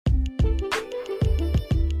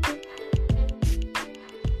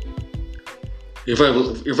You're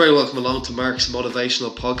very welcome along to Mark's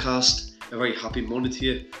Motivational Podcast. A very happy Monday to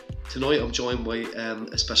you. Tonight I'm joined by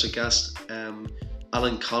a special guest,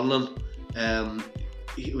 Alan Conlon. Um,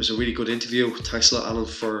 it was a really good interview. Thanks a lot, Alan,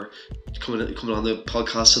 for coming on the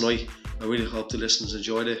podcast tonight. I really hope the listeners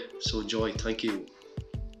enjoyed it. So enjoy. Thank you.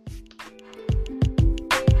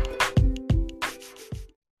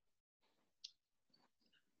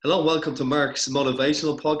 Hello, welcome to Mark's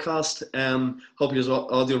Motivational Podcast. Hope you're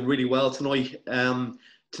all doing really well tonight.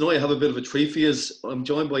 Tonight I have a bit of a treat for you. I'm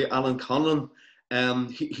joined by Alan Conlon.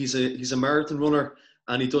 He's a marathon runner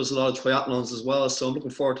and he does a lot of triathlons as well. So I'm looking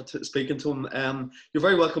forward to speaking to him. You're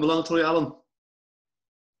very welcome along tonight, Alan.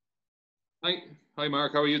 Hi,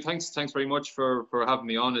 Mark. How are you? Thanks very much for having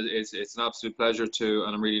me on. It's an absolute pleasure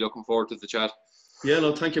and I'm really looking forward to the chat. Yeah,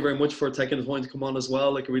 no, thank you very much for taking the time to come on as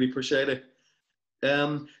well. Like, I really appreciate it.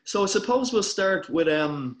 So I suppose we'll start with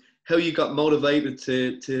how you got motivated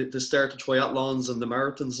to start the triathlons and the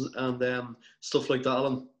marathons and stuff like that,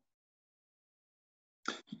 Alan.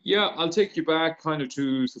 Yeah, I'll take you back kind of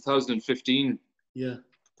to 2015. Yeah.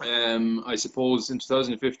 I suppose in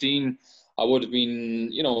 2015, I would have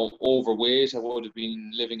been, overweight. I would have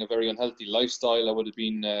been living a very unhealthy lifestyle. I would have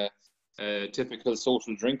been a typical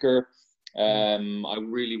social drinker. I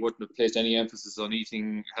really wouldn't have placed any emphasis on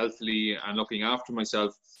eating healthily and looking after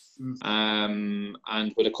myself. And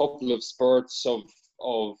with a couple of spurts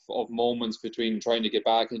of moments between trying to get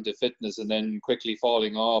back into fitness and then quickly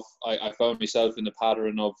falling off, I found myself in the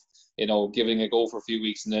pattern of, giving a go for a few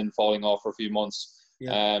weeks and then falling off for a few months.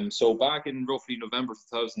 Yeah. So back in roughly November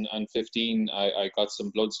 2015, I got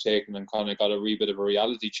some bloods taken and kind of got a wee bit of a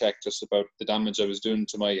reality check just about the damage I was doing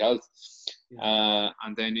to my health.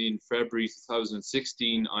 And then in February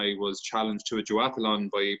 2016, I was challenged to a duathlon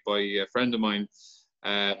by a friend of mine.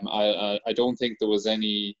 I don't think there was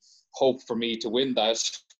any hope for me to win that.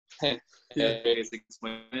 Against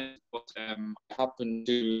my friend, but I happened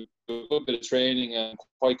to do a good bit of training and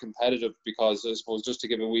quite competitive because I suppose just to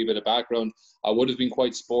give a wee bit of background, I would have been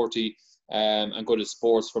quite sporty and good at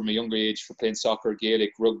sports from a younger age for playing soccer,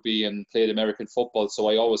 Gaelic, rugby and played American football. So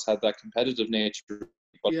I always had that competitive nature,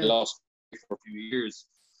 but I lost for a few years.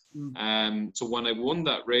 So when I won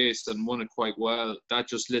that race and won it quite well, that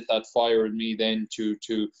just lit that fire in me then to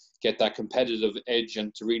get that competitive edge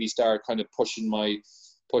and to really start kind of pushing my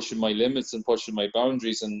limits and pushing my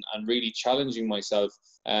boundaries and really challenging myself.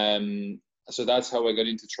 So that's how I got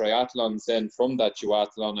into triathlons. Then from that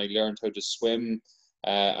duathlon, I learned how to swim.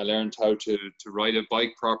 I learned how to ride a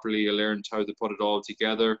bike properly. I learned how to put it all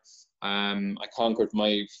together. I conquered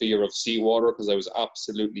my fear of seawater because I was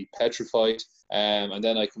absolutely petrified. And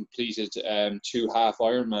then I completed 2 half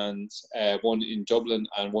Ironmans, one in Dublin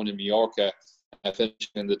and one in Mallorca,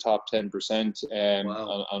 finishing in the top 10%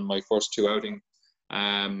 on my first 2 outings.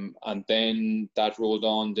 And then that rolled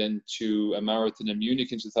on then to a marathon in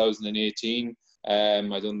Munich in 2018.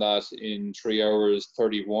 I done that in 3 hours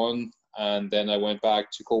 31. And then I went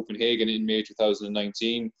back to Copenhagen in May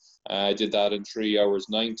 2019. I did that in 3 hours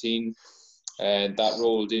 19. And that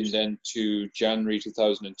rolled in then to January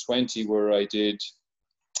 2020, where I did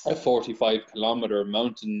a 45-kilometer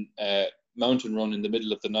mountain run in the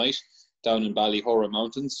middle of the night down in Ballyhora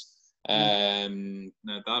Mountains.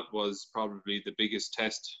 Now that was probably the biggest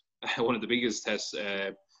test, one of the biggest tests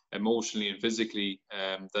emotionally and physically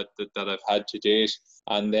that I've had to date.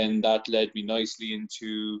 And then that led me nicely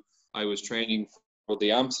into, I was training for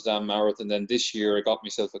the Amsterdam Marathon. Then this year I got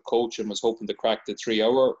myself a coach and was hoping to crack the 3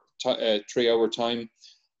 hour time.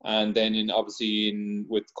 And then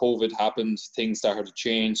with COVID happened, things started to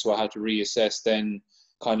change. So I had to reassess then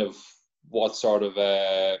kind of what sort of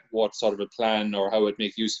a plan or how I'd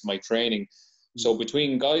make use of my training. So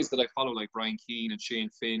between guys that I follow like Brian Keane and Shane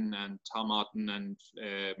Finn and Tom Otten and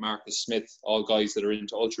Marcus Smith, all guys that are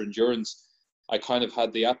into ultra endurance, I kind of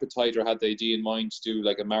had the appetite or had the idea in mind to do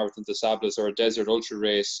like a Marathon des Sables or a desert ultra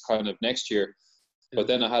race kind of next year. But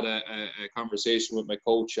then I had a conversation with my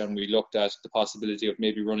coach and we looked at the possibility of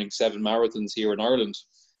maybe running 7 marathons here in Ireland.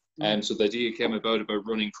 So the idea came about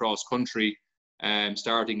running cross country,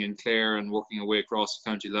 starting in Clare and working our way across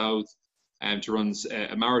County Louth, to run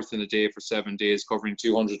a marathon a day for 7 days, covering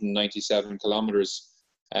 297 kilometres,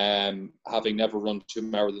 having never run 2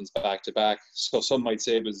 marathons back to back. So some might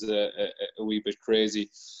say it was a wee bit crazy.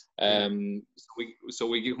 So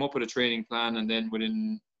we come up with a training plan, and then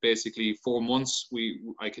within basically 4 months,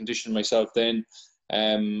 I conditioned myself then.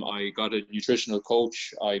 I got a nutritional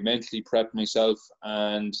coach. I mentally prepped myself,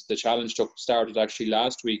 and the challenge started actually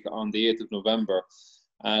last week on the 8th of November.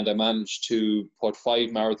 And I managed to put 5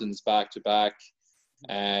 marathons back to back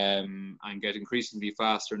and get increasingly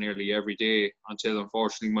faster nearly every day until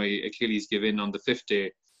unfortunately my Achilles gave in on the 5th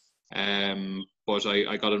day. But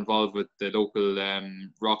I got involved with the local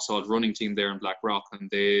rock salt running team there in Blackrock, and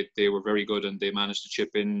they were very good, and they managed to chip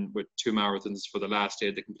in with 2 marathons for the last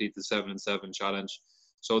day to complete the 7 and 7 challenge.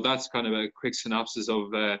 So that's kind of a quick synopsis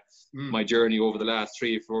of my journey over the last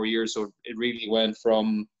 3 or 4 years. So it really went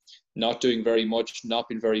from not doing very much, not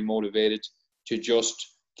being very motivated, to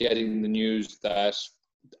just getting the news that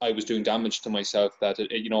I was doing damage to myself, that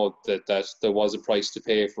that there was a price to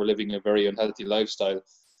pay for living a very unhealthy lifestyle,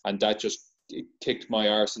 and that just kicked my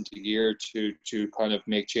arse into gear to kind of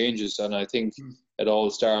make changes. And I think it all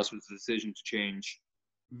starts with the decision to change.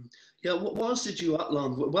 Yeah, what was the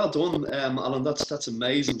duathlon? Well done, Alan. That's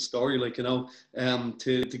amazing story. Like,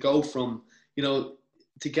 to go from,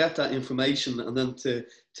 to get that information, and then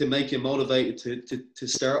to make you motivated to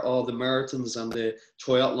start all the marathons and the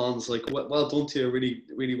triathlons. Like, well done to you. Really,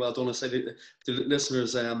 really well done. I say the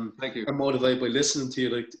listeners Thank you. are motivated by listening to you.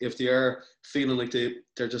 Like, if they are feeling like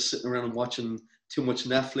they're just sitting around and watching too much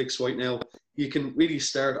Netflix right now, you can really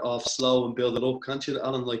start off slow and build it up, can't you,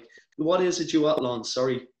 Alan? Like, what is a duathlon?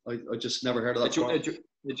 Sorry, I just never heard of that.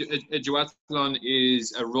 A duathlon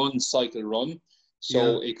is a run, cycle, run.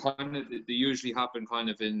 So it kind of, they usually happen kind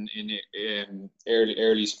of in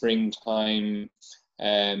early springtime,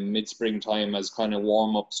 mid springtime, as kind of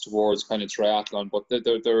warm ups towards kind of triathlon. But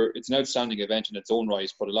it's an outstanding event in its own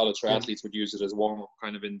right. But a lot of triathletes would use it as warm up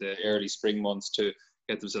kind of in the early spring months to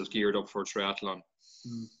get themselves geared up for triathlon.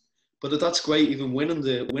 But that's great. Even winning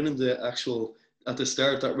the actual at the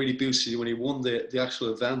start, that really boosted you when you won the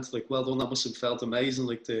actual event. Like, well done. That must have felt amazing.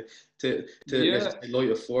 Like to light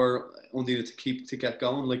a fire only to get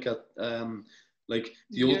going. Like at like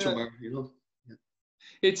the ultramarathon, Yeah.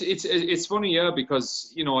 It's funny,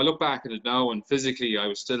 because I look back at it now, and physically I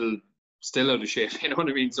was still out of shape. You know what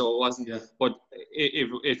I mean? So it wasn't. Yeah. But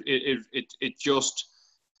it just,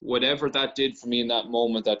 whatever that did for me in that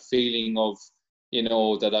moment, that feeling of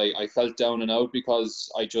that I felt down and out,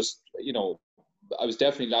 because I just I was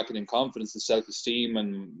definitely lacking in confidence and self-esteem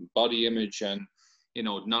and body image, and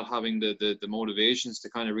not having the motivations to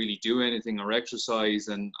kind of really do anything or exercise.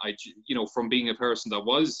 And I from being a person that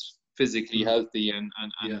was physically healthy and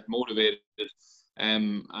motivated,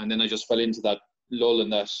 and then I just fell into that lull,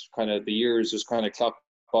 and that kind of the years just kind of clocked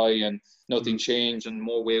by and nothing changed, and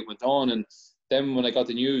more weight went on. And then when I got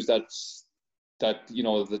the news that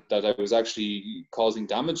I was actually causing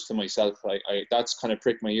damage to myself, I that's kind of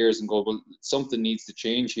pricked my ears and go, well, something needs to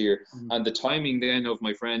change here. And the timing then of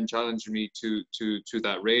my friend challenging me to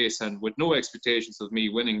that race, and with no expectations of me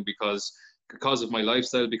winning, because of my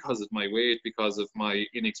lifestyle, because of my weight, because of my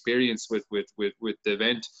inexperience with the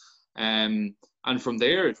event, and from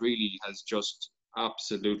there it really has just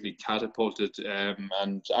absolutely catapulted,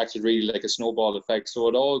 and acted really like a snowball effect. So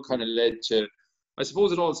it all kind of led to, I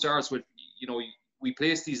suppose it all starts with, we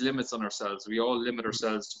place these limits on ourselves. We all limit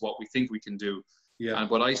ourselves to what we think we can do. Yeah. And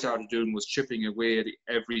what I started doing was chipping away at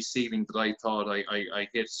every ceiling that I thought I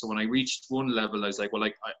hit. So when I reached one level, I was like, well,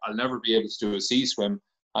 I'll never be able to do a C swim.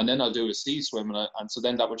 And then I'll do a C swim. And so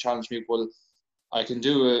then that would challenge me, well, I can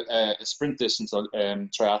do a sprint distance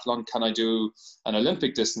triathlon. Can I do an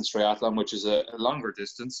Olympic distance triathlon, which is a longer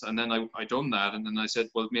distance? And then I done that. And then I said,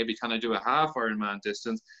 well, maybe can I do a half Ironman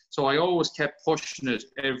distance? So I always kept pushing it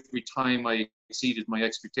every time I exceeded my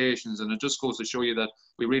expectations. And it just goes to show you that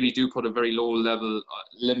we really do put a very low level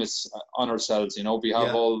limits on ourselves. We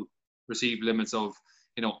have all perceived limits of,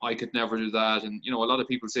 I could never do that. And, a lot of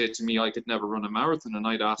people say to me, I could never run a marathon. And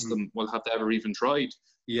I'd ask them, well, have they ever even tried?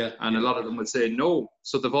 Yeah. And a lot of them would say no.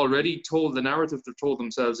 So they've already told, the narrative they've told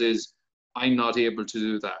themselves is, I'm not able to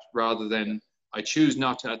do that, rather than I choose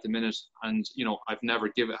not to at the minute. And, I've never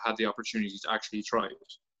had the opportunity to actually try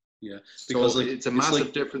it. Yeah. Because so it's a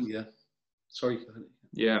massive difference. Yeah. Sorry.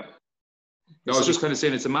 Yeah. I was just kind of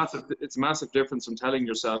saying it's a massive difference from telling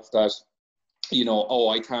yourself that, oh,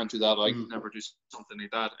 I can't do that, I could never do something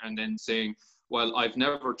like that, and then saying, well, I've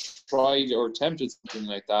never tried or attempted something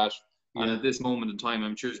like that, and at this moment in time,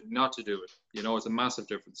 I'm choosing not to do it. It's a massive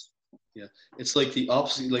difference. Yeah, it's like the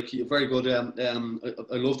opposite. Like, very good.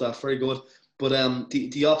 I love that. Very good. But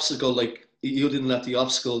the obstacle, like, you didn't let the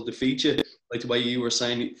obstacle defeat you. Like the way you were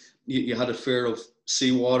saying, you had a fear of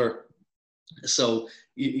seawater, so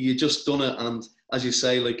you just done it, and as you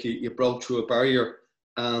say, like, you broke through a barrier.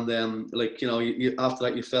 And like, you after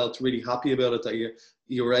that, you felt really happy about it, that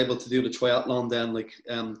you were able to do the triathlon then, like,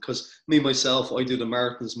 because me myself, I do the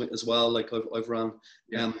marathons as well. Like, I've run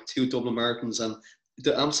 2 Dublin marathons, and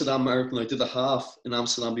the Amsterdam marathon, I did a half in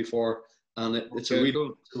Amsterdam before, and it's a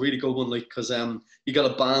really good one, like, because you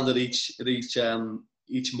got a band at each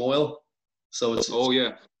each mile. So Oh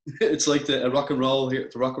yeah, it's like the rock and roll here,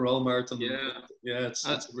 the rock and roll marathon. yeah. Yeah, it's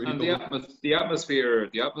a really And good one. the atmosphere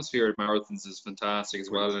at marathons is fantastic as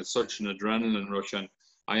well. And it's such an adrenaline rush. And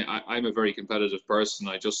I'm a very competitive person.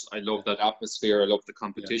 I love that atmosphere. I love the Yeah,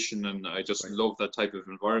 competition, and I just right. love that type of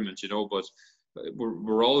environment, you know. But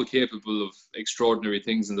we're all capable of extraordinary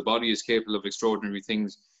things, and the body is capable of extraordinary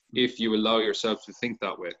things if you allow yourself to think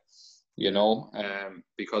that way, you Yeah, know.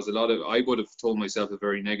 Because I would have told myself a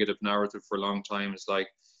very negative narrative for a long time. It's like,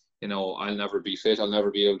 you know, I'll never be fit. I'll never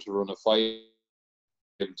be able to run a 5,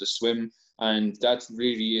 able to swim. And that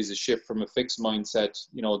really is a shift from a fixed mindset,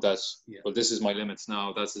 you know, that, yeah, well, this is my limits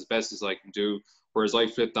now. That's as best as I can do. Whereas I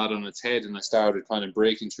flipped that on its head and I started kind of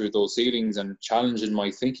breaking through those ceilings and challenging my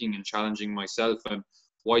thinking and challenging myself. And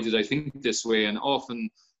why did I think this way? And often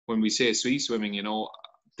when we say sea swimming, you know,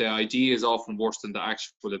 the idea is often worse than the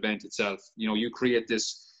actual event itself. You know, you create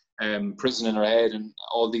this prison in our head and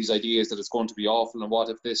all these ideas that it's going to be awful and what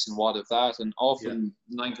if this and what if that, and yeah, often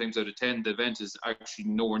 9 times out of 10 the event is actually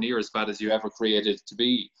nowhere near as bad as you ever created it to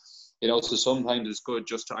be, you know. So sometimes it's good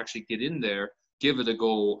just to actually get in there, give it a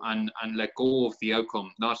go, and let go of the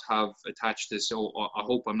outcome, not have attached this, oh, I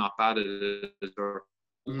hope I'm not bad at it, or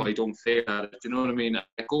hope I mm, don't fail at it, you know what I mean.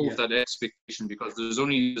 Let go of yeah, that expectation, because there's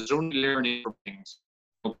only learning from things.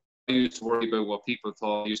 I used to worry about what people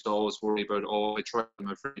thought. I used to always worry about, oh, I tried,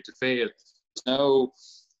 I'm afraid to fail. Now,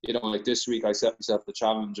 you know, like this week, I set myself the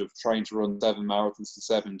challenge of trying to run 7 marathons in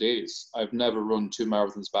 7 days. I've never run 2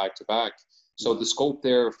 marathons back to back. So wow, the scope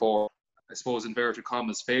there for, I suppose, inverted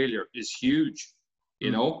commas, failure is huge,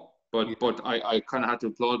 you mm, know. But yeah, I kind of had to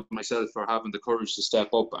applaud myself for having the courage to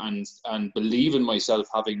step up and believe in myself,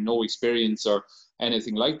 having no experience or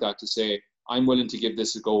anything like that, to say, I'm willing to give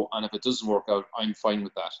this a go, and if it doesn't work out, I'm fine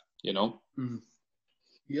with that, you know. mm,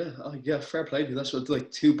 yeah, yeah. Fair play to you. That's what,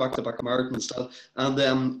 like, two back-to-back marathons.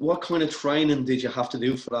 And what kind of training did you have to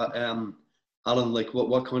do for that, Alan? Like,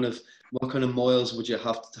 what kind of miles would you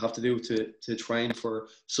have to do to train for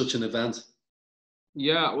such an event?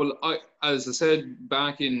 Yeah, well, as I said,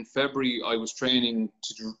 back in February, I was training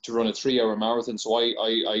to run a 3-hour marathon. So I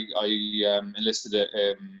enlisted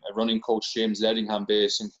a running coach, James Ledingham,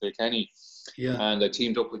 based in Kilkenny, Yeah. and I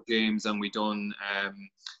teamed up with James, and we done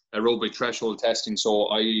aerobic threshold testing. So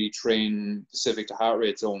I train specific to heart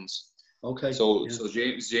rate zones. Okay. So Yeah. so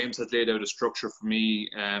James had laid out a structure for me,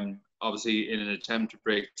 obviously in an attempt to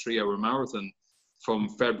break 3-hour marathon from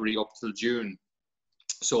February up till June.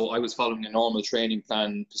 So I was following a normal training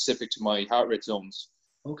plan specific to my heart rate zones.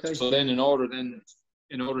 Okay. So Yeah. then, in order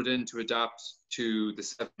then to adapt to the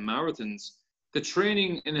 7 marathons, the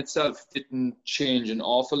training in itself didn't change an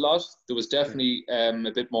awful lot. There was Okay. definitely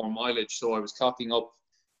a bit more mileage. So I was clocking up.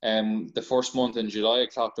 The first month in July, I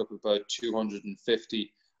clocked up about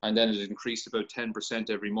 250, and then it increased about 10%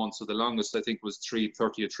 every month. So the longest, I think, was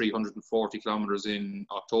 330 or 340 kilometers in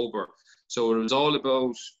October. So it was all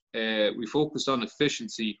about, we focused on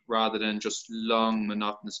efficiency rather than just long,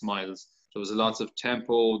 monotonous miles. There was lots of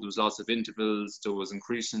tempo, there was lots of intervals, there was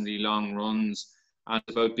increasingly long runs, and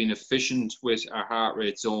about being efficient with our heart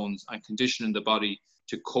rate zones and conditioning the body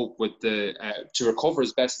to cope with to recover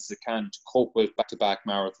as best as it can to cope with back-to-back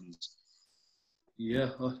marathons.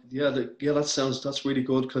 Yeah. Yeah. Yeah. That's really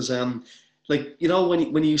good because like,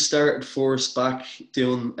 when you started first back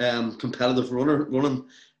doing competitive running,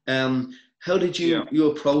 how did Yeah.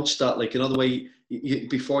 you approach that? Like, another way,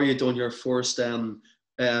 before you done your first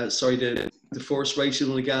sorry, the first race you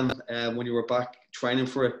done again, when you were back training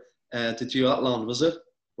for it, the duathlon, was it?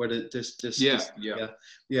 Where Yeah. this Yeah. yeah,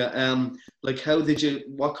 yeah, like,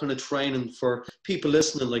 what kind of training for people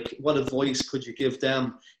listening, like, what advice could you give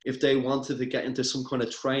them if they wanted to get into some kind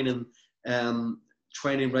of um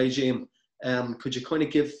training regime? Could you kind of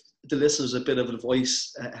give the listeners a bit of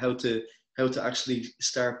advice, how to actually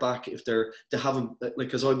start back if they haven't, like,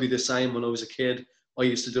 because I'd be the same when I was a kid. I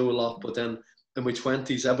used to do a lot, but then in my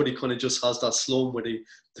 20s, everybody kind of just has that slum where they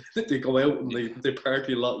they go out and they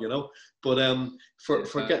party a lot. But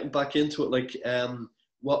for Yeah. getting back into it, like,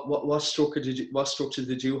 what structure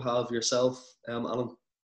did you have yourself, Alan?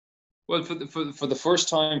 Well, for the first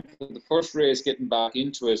time, for the first race, getting back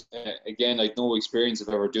into it, again, I'd no experience of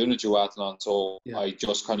ever doing a duathlon, so Yeah. I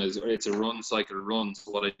just kind of, it's a run, cycle, run.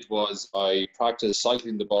 So what I did was I practiced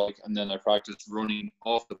cycling the bike, and then I practiced running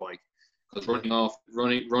off the bike. Because Yeah.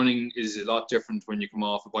 running is a lot different when you come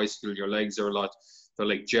off a bicycle. Your legs are they're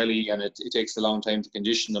like jelly, and it takes a long time to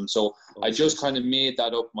condition them. So Oh, I just jeez. kind of made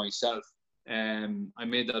that up myself. I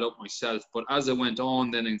made that up myself. But as I went on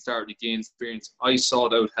then and started to gain experience, I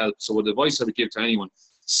sought out help. So the advice I would give to anyone,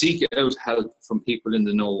 seek out help from people in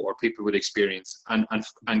the know or people with experience,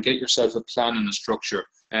 and get yourself a plan and a structure.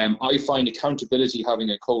 I find accountability,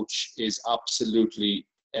 having a coach, is absolutely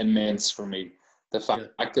immense for me. The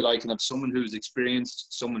fact that I can have someone who's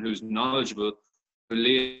experienced, someone who's knowledgeable, who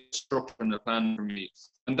lays a structure and a plan for me.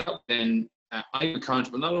 And that then I'm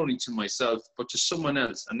accountable not only to myself, but to someone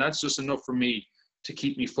else. And that's just enough for me to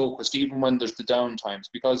keep me focused, even when there's the down times.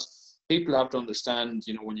 Because people have to understand,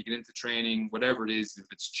 you know, when you get into training, whatever it is, if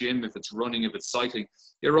it's gym, if it's running, if it's cycling,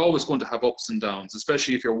 you're always going to have ups and downs,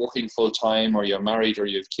 especially if you're working full time or you're married or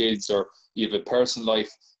you have kids or you have a personal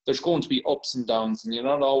life. There's going to be ups and downs, and you're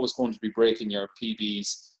not always going to be breaking your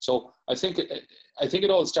PBs. So I think it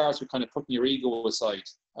all starts with kind of putting your ego aside.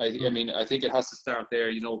 I mean, I think it has to start there.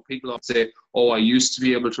 You know, people often say, oh, I used to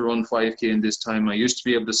be able to run 5K in this time. I used to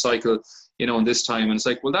be able to cycle, you know, in this time. And it's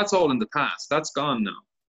like, well, that's all in the past. That's gone now.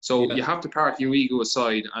 So you have to park your ego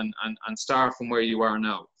aside and start from where you are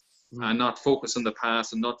now, and not focus on the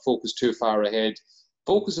past and not focus too far ahead.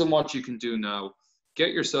 Focus on what you can do now.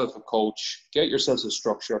 Get yourself a coach, get yourself a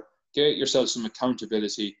structure, get yourself some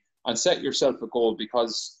accountability, and set yourself a goal.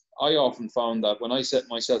 Because I often found that when I set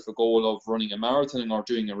myself a goal of running a marathon or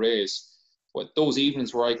doing a race, but those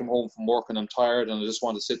evenings where I come home from work and I'm tired and I just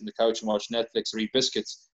want to sit on the couch and watch Netflix or eat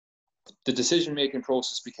biscuits, the decision-making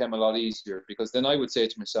process became a lot easier, because then I would say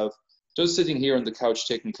to myself, does sitting here on the couch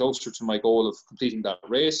take me closer to my goal of completing that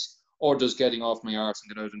race, or does getting off my arse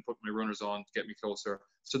and get out and put my runners on to get me closer?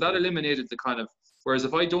 So that eliminated the kind of, whereas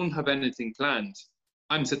if I don't have anything planned,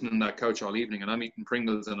 I'm sitting on that couch all evening and I'm eating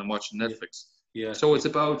Pringles and I'm watching Netflix. Yeah. So it's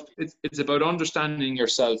about understanding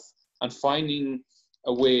yourself and finding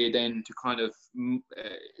a way then to kind of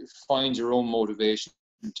find your own motivation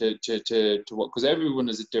to what, because everyone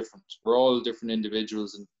is different. We're all different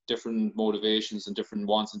individuals and different motivations and different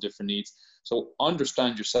wants and different needs. So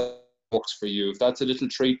understand yourself what works for you. If that's a little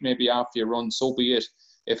treat maybe after you run, so be it.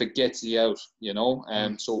 If it gets you out, you know.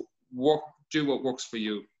 So do what works for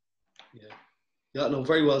you. Yeah, no,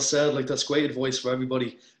 very well said. Like, that's great advice for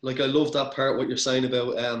everybody. Like, I love that part, what you're saying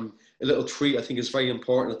about a little treat. I think is very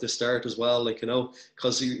important at the start as well. Like, you know,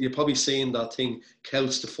 because you're probably seeing that thing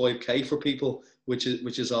counts to 5K for people, which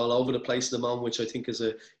is all over the place at the moment, which I think is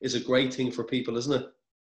a great thing for people, isn't it?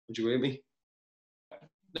 Would you agree with me?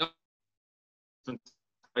 No.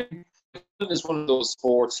 I think it's one of those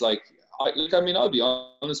sports. Like, I mean, I'll be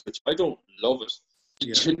honest with you, I don't love it.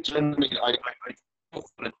 Yeah. Do you know what I mean? I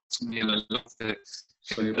to me, and I love the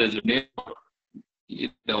you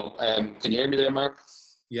know. Can you hear me there, Mark?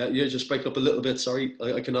 Yeah, you just break up a little bit. Sorry,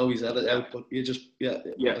 I can always edit out, but you just yeah.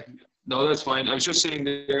 No, that's fine. I was just saying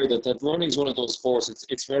there that running is one of those sports.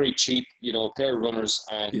 It's very cheap, you know, a pair of runners,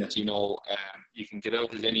 and you know, you can get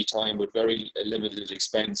out at any time with very limited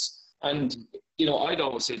expense. And you know, I'd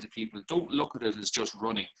always say to people, don't look at it as just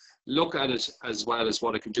running. Look at it as well as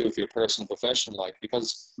what it can do for your personal professional life,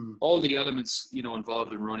 because all the elements, you know,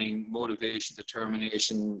 involved in running, motivation,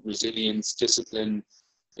 determination, resilience, discipline,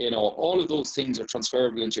 you know, all of those things are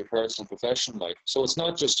transferable into your personal professional life. So it's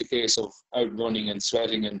not just a case of out running and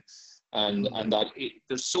sweating and that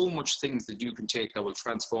there's so much things that you can take that will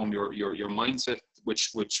transform your mindset,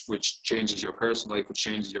 which changes your personal life, which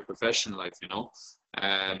changes your professional life, you know,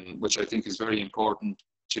 which I think is very important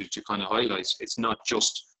to kind of highlight. It's not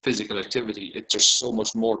just physical activity. It's just so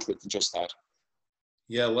much more to it than just that.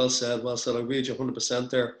 Yeah, well said. Well said. I agree with you 100%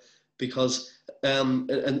 there, because and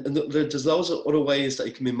there's loads of other ways that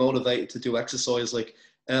you can be motivated to do exercise. Like,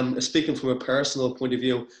 speaking from a personal point of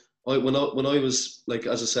view, when I was, like,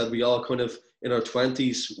 as I said, we all kind of in our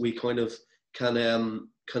 20s, we kind of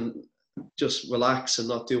can just relax and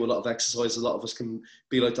not do a lot of exercise. A lot of us can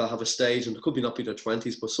be like that, have a stage, and it could be not be their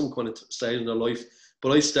 20s, but some kind of stage in their life.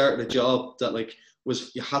 But I started a job that, like,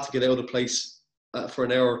 was, you had to get out of the place for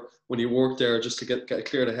an hour when you worked there just to get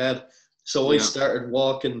cleared ahead. So I started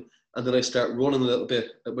walking, and then I started running a little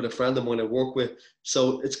bit with a friend of mine I work with.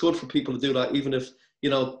 So it's good for people to do that, even if, you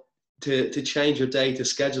know, to change your day, to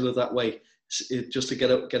schedule it that way, just to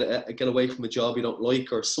get away from a job you don't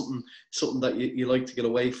like, or something that you like to get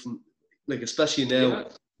away from. Like, especially now,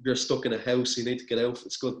 if you're stuck in a house, you need to get out.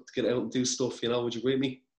 It's good to get out and do stuff, you know. Would you agree with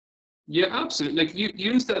me? Yeah, absolutely. Like, you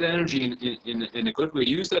use that energy in a good way.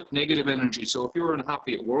 Use that negative energy. So if you're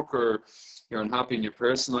unhappy at work, or you're unhappy in your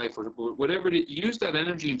personal life, or whatever, use that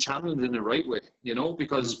energy and channel it in the right way, you know,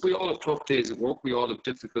 because we all have tough days at work. We all have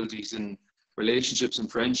difficulties in relationships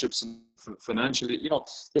and friendships and financially, you know,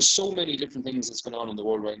 there's so many different things that's going on in the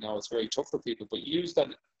world right now. It's very tough for people, but use that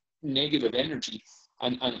negative energy,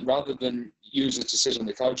 and rather than use it to sit on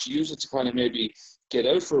the couch, use it to kind of maybe get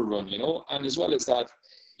out for a run, you know. And as well as that,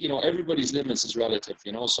 everybody's limits is relative,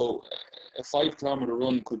 so a 5 kilometer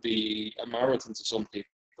run could be a marathon to some people.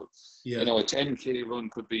 Yeah. A 10K run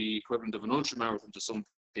could be equivalent of an ultra marathon to some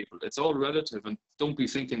people. It's all relative, and don't be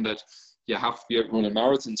thinking that you have to be out running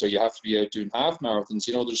marathons or you have to be out doing half marathons.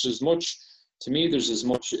 There's as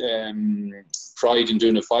much pride in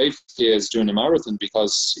doing a 5K as doing a marathon,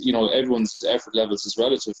 because everyone's effort levels is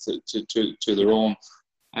relative to their own.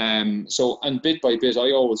 And bit by bit,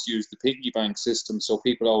 I always use the piggy bank system. So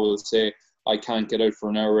people always say, I can't get out for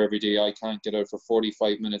an hour every day, I can't get out for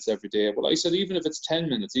 45 minutes every day. Well, I said, even if it's 10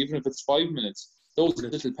 minutes, even if it's 5 minutes, those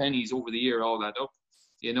little pennies over the year all add up.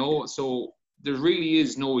 So there really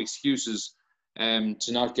is no excuses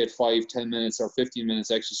to not get 5-10 minutes or 15 minutes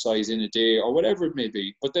exercise in a day, or whatever it may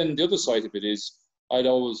be. But then the other side of it is, I'd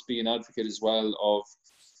always be an advocate as well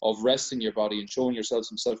of resting your body and showing yourself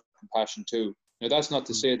some self-compassion too. Now, that's not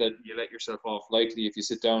to say that you let yourself off lightly if you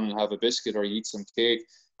sit down and have a biscuit or you eat some cake.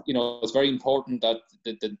 It's very important that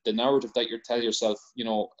the narrative that you tell yourself,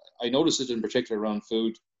 I notice it in particular around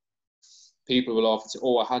food. People will often say,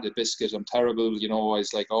 oh, I had a biscuit, I'm terrible. I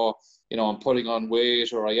was like, oh, I'm putting on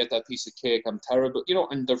weight, or I ate that piece of cake, I'm terrible.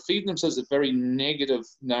 And they're feeding themselves a very negative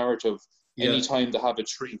narrative anytime they have a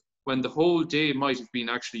treat, when the whole day might have been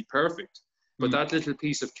actually perfect. But that little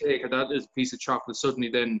piece of cake or that little piece of chocolate, suddenly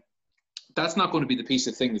then, that's not going to be the piece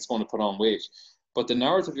of thing that's going to put on weight. But the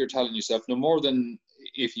narrative you're telling yourself, no more than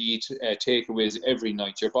if you eat takeaways every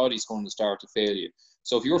night, your body's going to start to fail you.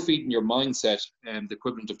 So if you're feeding your mindset the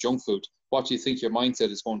equivalent of junk food, what do you think your mindset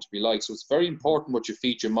is going to be like? So it's very important what you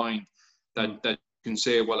feed your mind, that you can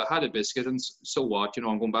say, well, I had a biscuit, and so what?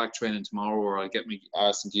 I'm going back training tomorrow, or I'll get my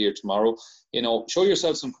ass in gear tomorrow. Show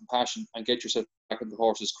yourself some compassion and get yourself back on the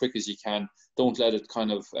horse as quick as you can. Don't let it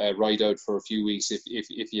kind of ride out for a few weeks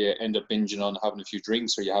if you end up binging on having a few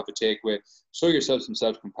drinks or you have a takeaway. Show yourself some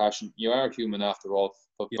self-compassion. You are human after all,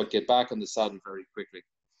 but get back on the saddle very quickly.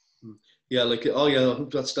 Yeah,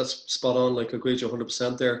 that's spot on. I agree with you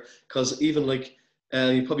 100% there. Because even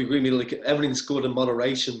you probably agree with me, everything's good in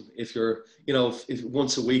moderation. If you're, if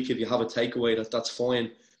once a week, if you have a takeaway, that's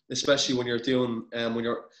fine. Especially when you're doing,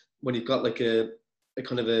 when you've got a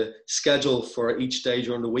kind of a schedule for each day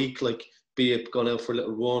during the week, be it going out for a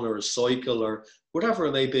little run or a cycle or whatever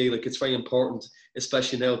it may be. it's very important,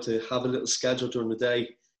 especially now, to have a little schedule during the day.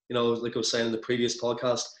 Like I was saying in the previous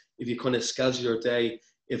podcast, if you kind of schedule your day,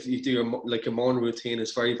 if you do your morning routine,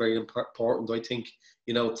 is very, very important, I think,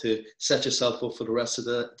 to set yourself up for the rest of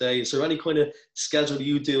the day. Is there any kind of schedule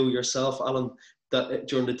you do yourself, Alan, that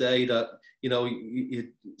during the day that, you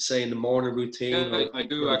say in the morning routine? Yeah, I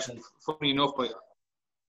do actually. Funny enough,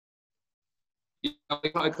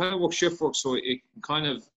 I kind of work shift work, so it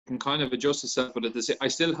can kind of adjust itself. But at the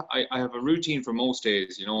same, I have a routine for most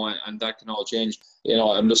days, and that can all change.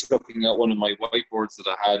 I'm just looking at one of my whiteboards that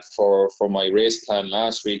I had for my race plan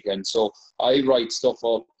last week, and so I write stuff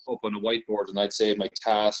up on a whiteboard, and I'd say my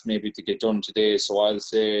task maybe to get done today. So I'll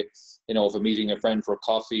say, if I'm meeting a friend for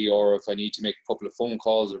coffee, or if I need to make a couple of phone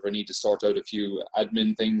calls, or if I need to sort out a few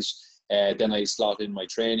admin things, then I slot in my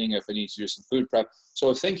training. If I need to do some food prep, so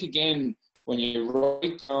I think again, when you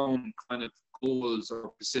write down kind of goals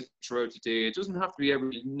or specifics throughout the day, it doesn't have to be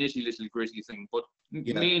every nitty little gritty thing, but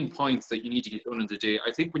main points that you need to get done in the day.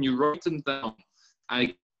 I think when you write them down,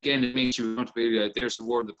 and again, it makes you accountability. There's the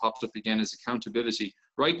word that pops up again, is accountability.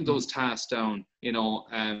 Writing those tasks down,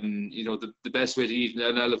 the best way to eat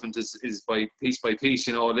an elephant is by piece,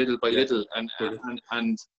 little by little,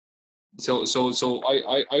 and so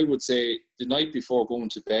I would say the night before going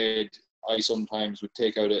to bed, I sometimes would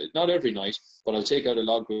take out not every night, but I'll take out a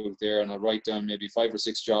logbook there, and I'll write down maybe 5 or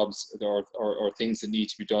 6 jobs or things that need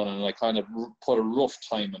to be done, and I kind of put a rough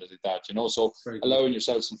time on it at that, so allowing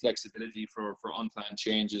yourself some flexibility for unplanned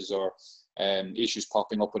changes or issues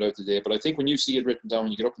popping up without the day. But I think when you see it written down,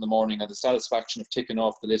 when you get up in the morning, and the satisfaction of ticking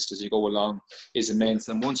off the list as you go along is immense.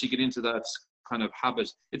 And once you get into that kind of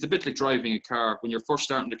habit, it's a bit like driving a car. When you're first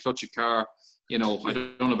starting to clutch a car, I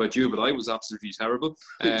don't know about you, but I was absolutely terrible.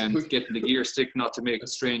 Getting the gear stick not to make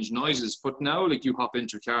strange noises. But now, you hop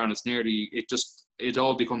into a car and it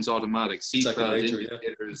all becomes automatic. Seatbelt,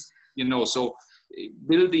 indicators, so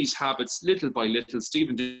build these habits little by little.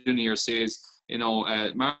 Stephen Dunier says,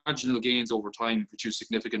 marginal gains over time produce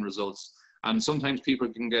significant results. And sometimes people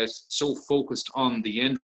can get so focused on the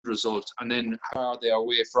end result and then how far they are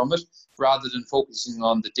away from it, rather than focusing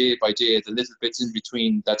on the day by day, the little bits in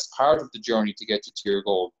between. That's part of the journey to get you to your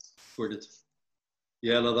goal. Brilliant.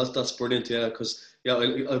 Yeah, no, that's brilliant. Yeah, because I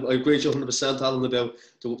agree with you 100%, Alan, about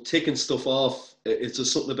taking stuff off. It's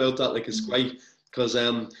just something about that. It's great because,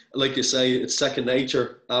 like you say, it's second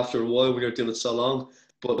nature after a while when you're doing it so long.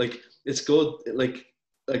 But it's good.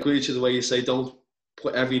 I agree with you the way you say don't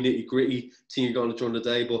put every nitty gritty thing you're going to during the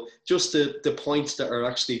day, but just the points that are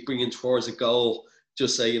actually bringing towards a goal.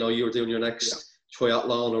 Just say, you're doing your Yeah. next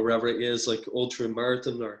triathlon or whatever it is, like ultra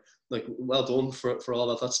marathon, or like, well done for all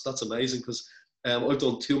that. That's amazing, because I've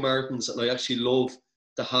done 2 marathons, and I actually love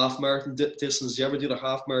the half marathon distance. Do you ever do the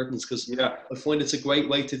half marathons? Because Yeah. I find it's a great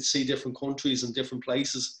way to see different countries and different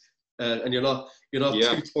places, and you're not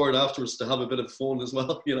Yeah. too tired afterwards to have a bit of fun as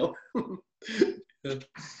well. Yeah.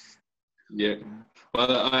 Yeah. Well,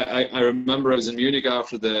 I remember I was in Munich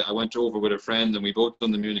I went over with a friend, and we both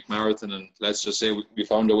done the Munich Marathon, and let's just say we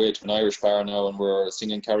found our way to an Irish bar now, and we're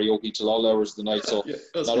singing karaoke till all hours of the night. So Yeah,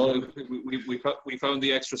 not only we found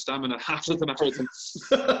the extra stamina after the marathon.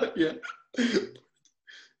 Yeah.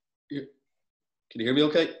 Yeah. Can you hear me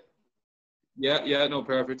okay? Yeah, no,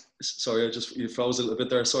 perfect. Sorry, you froze a little bit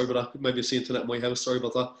there. Sorry about that. Maybe it's the internet in my house. Sorry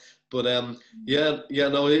about that. But yeah,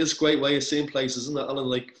 no, it is a great way of seeing places, isn't it, Alan?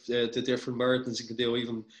 Like the different marathons you can do,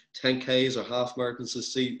 even 10Ks or half marathons, to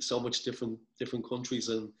see so much different countries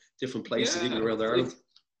and different places, even Yeah, around Ireland.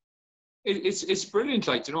 it's brilliant,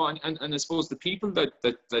 like, and I suppose the people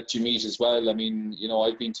that you meet as well. I mean,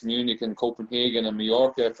 I've been to Munich and Copenhagen and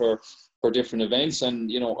Mallorca for different events,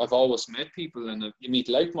 and I've always met people, and you meet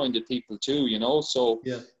like-minded people too. So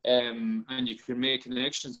Yeah. and you can make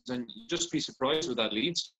connections, and you just be surprised what that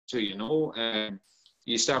leads to.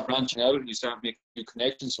 You start branching out, and you start making new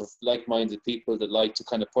connections with like-minded people that like to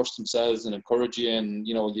kind of push themselves and encourage you, and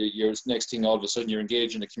you're next thing, all of a sudden you're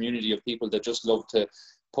engaged in a community of people that just love to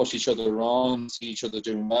push each other on, see each other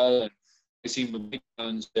doing well. And I seen the big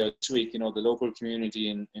ones there this week, the local community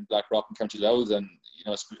in Blackrock and County Louth, and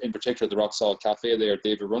in particular the Rock Salt Cafe there.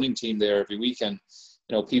 They have a running team there every weekend.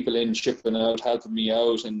 People in shipping out, helping me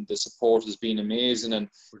out, and the support has been amazing. And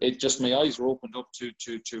it just, my eyes were opened up to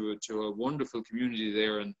a wonderful community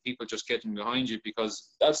there, and people just getting behind you, because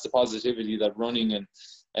that's the positivity that running and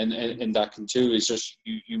that can do, is just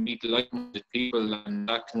you meet like-minded people, and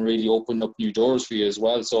that can really open up new doors for you as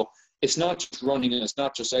well. So it's not just running, and it's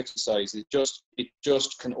not just exercise. It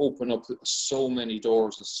just can open up so many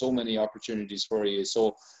doors and so many opportunities for you.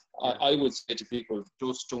 So I would say to people,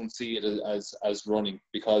 just don't see it as running,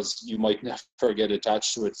 because you might never get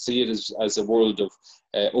attached to it. See it as a world of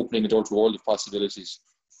opening a door to a world of possibilities.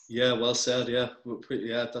 Yeah, well said. Yeah,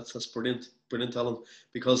 yeah, that's brilliant, Alan.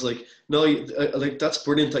 Because like, no, like that's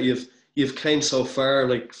brilliant that you've came so far,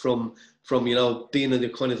 like from being in a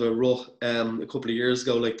kind of a rut a couple of years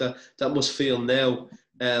ago, like that must feel now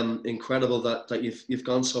incredible that you've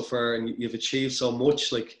gone so far and you've achieved so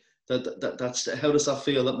much. Like that's how does that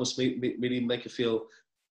feel? That must really make you feel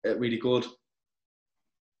really good.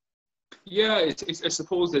 Yeah, I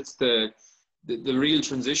suppose it's the real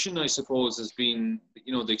transition, I suppose, has been,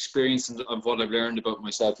 the experience of what I've learned about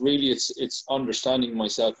myself. Really, it's understanding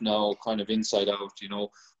myself now, kind of inside out.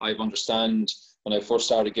 I've understand when I first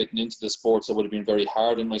started getting into the sports, I would have been very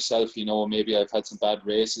hard on myself. Maybe I've had some bad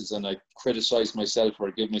races, and I criticized myself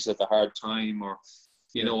or give myself a hard time, or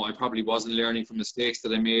I probably wasn't learning from mistakes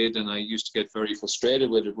that I made, and I used to get very frustrated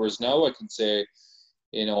with it. Whereas now I can say,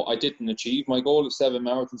 I didn't achieve my goal of 7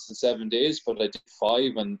 marathons in 7 days, but I did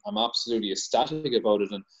 5, and I'm absolutely ecstatic about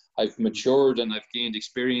it. And I've matured, and I've gained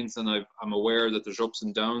experience, and I'm aware that there's ups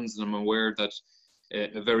and downs, and I'm aware that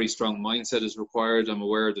a very strong mindset is required. I'm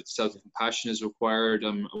aware that self-compassion is required.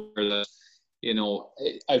 I'm aware that,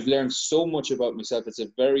 I've learned so much about myself. It's a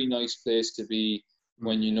very nice place to be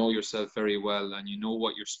when you know yourself very well, and you know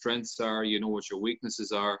what your strengths are, you know what your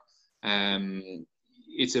weaknesses are.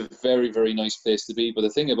 It's a very, very nice place to be. But the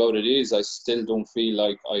thing about it is, I still don't feel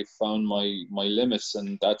like I found my limits,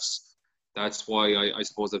 and that's why I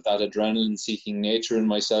suppose that adrenaline-seeking nature in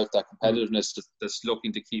myself, that competitiveness that's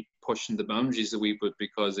looking to keep pushing the boundaries a wee bit.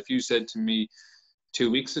 Because if you said to me 2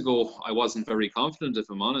 weeks ago, I wasn't very confident, if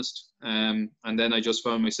I'm honest, and then I just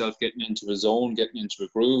found myself getting into a zone, getting into a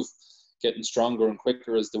groove, getting stronger and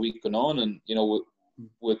quicker as the week went on, and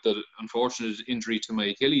with the unfortunate injury to my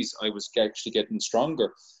Achilles, I was actually getting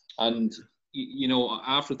stronger. And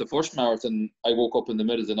after the first marathon, I woke up in the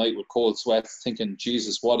middle of the night with cold sweats, thinking,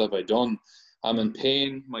 Jesus, what have I done? I'm in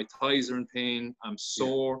pain, my thighs are in pain, I'm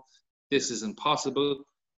sore, this is impossible.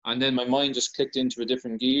 And then my mind just clicked into a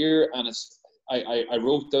different gear, and I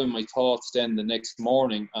wrote down my thoughts then the next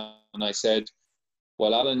morning, and I said,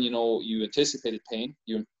 well, Alan, you anticipated pain,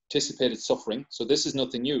 you anticipated suffering, so this is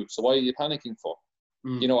nothing new, so why are you panicking for?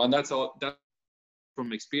 And that's all that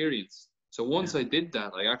from experience. So once I did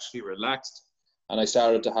that, I actually relaxed, and I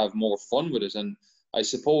started to have more fun with it. And I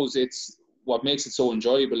suppose it's what makes it so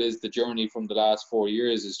enjoyable is the journey from the last 4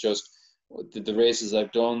 years is just the races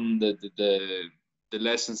I've done, the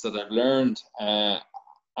lessons that I've learned.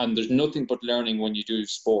 And there's nothing but learning when you do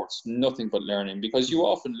sports, nothing but learning, because you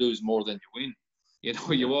often lose more than you win. You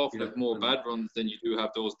know, you often have more bad runs than you do have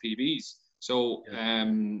those PBs. So,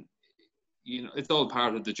 you know, it's all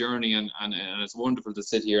part of the journey, and it's wonderful to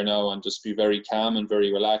sit here now and just be very calm and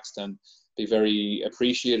very relaxed and be very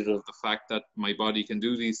appreciative of the fact that my body can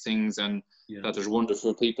do these things, and that there's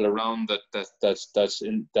wonderful people around that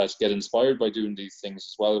get inspired by doing these things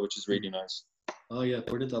as well, which is really nice. Oh yeah,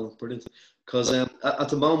 brilliant, Alan, brilliant. Because at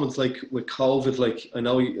the moment, like with COVID, like I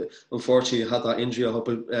know, unfortunately, you had that injury. I hope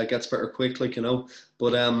it gets better quick, like you know.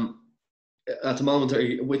 But at the moment,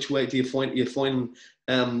 which way do you find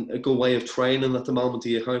a good way of training at the moment? Do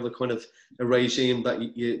you have a kind of a regime that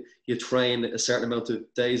you train a certain amount of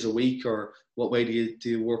days a week, or what way do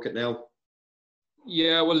you work it now?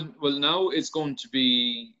 Yeah, well, now it's going to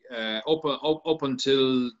be up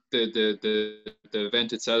until the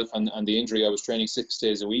event itself and the injury. I was training 6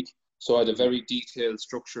 days a week, so I had a very detailed,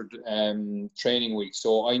 structured training week.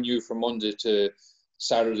 So I knew from Monday to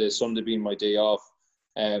Saturday, Sunday being my day off,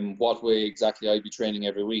 what way exactly I'd be training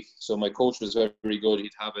every week. So my coach was very, very good.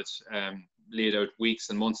 He'd have it laid out weeks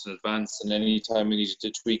and months in advance, and any time we needed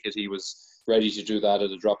to tweak it, he was ready to do that at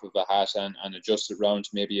a drop of a hat and adjust it around to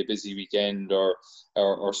maybe a busy weekend or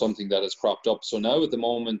something that has cropped up. So now at the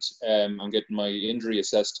moment, I'm getting my injury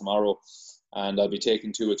assessed tomorrow, and I'll be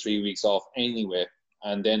taking 2 or 3 weeks off anyway.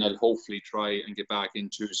 And then I'll hopefully try and get back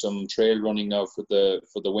into some trail running now for the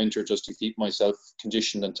winter, just to keep myself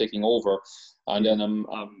conditioned and taking over. And then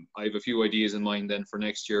I have a few ideas in mind then for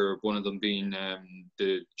next year. One of them being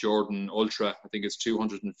the Jordan Ultra. I think it's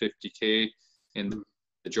 250k in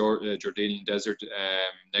the Jordanian desert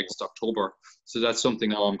next October. So that's something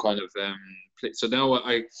now I'm kind of so now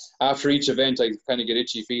I, after each event, I kind of get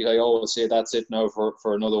itchy feet. I always say that's it now for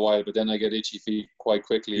another while, but then I get itchy feet quite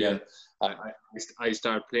quickly. And I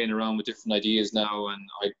start playing around with different ideas now, and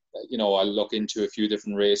I look into a few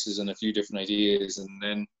different races and a few different ideas, and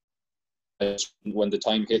then when the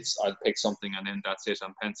time hits, I'll pick something, and then that's it.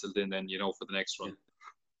 I'm penciled in then, for the next run.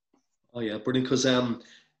 Oh yeah, brilliant. Because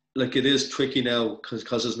like it is tricky now because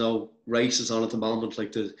there's no races on at the moment. I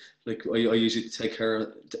usually take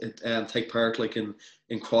part like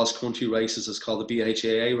in cross country races. It's called the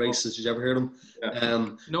BHAA races. Did you ever hear them? Yeah.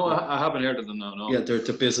 No, I haven't heard of them. No. Yeah, they're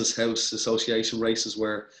the Business House Association races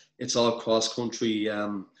where it's all cross country,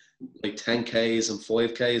 like 10Ks and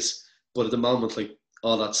 5Ks. But at the moment, like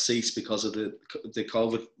all that ceased because of the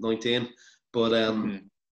COVID-19. But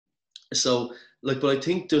so. But I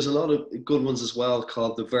think there's a lot of good ones as well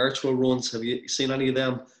called the virtual runs. Have you seen any of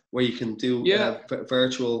them where you can do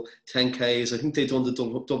virtual 10Ks? I think they've done the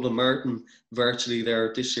Dublin Marathon virtually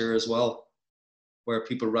there this year as well, where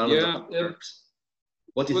people ran in the parks.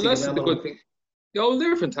 What do you think of them? That's the good thing.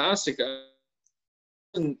 They're fantastic.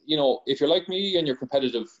 And if you're like me and you're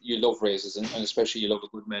competitive, you love races, and especially you love a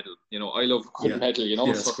good medal. I love a good medal. Yeah,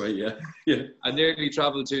 that's great. Yeah. I nearly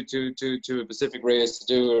travelled to a Pacific race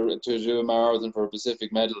to do a marathon for a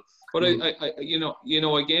Pacific medal. But again,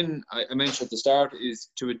 I mentioned at the start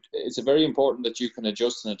it's very important that you can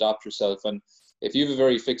adjust and adapt yourself. And if you have a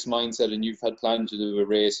very fixed mindset and you've had planned to do a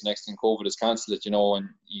race, next thing COVID has cancelled it, and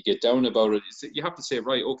you get down about it, you have to say,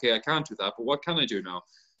 right, okay, I can't do that, but what can I do now?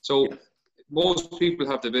 So. Yeah. Most people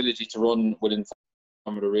have the ability to run within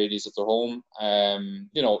 5 radius of their home.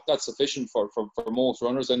 That's sufficient for most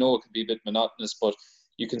runners. I know it can be a bit monotonous, but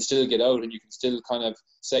you can still get out and you can still kind of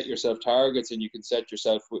set yourself targets, and you can set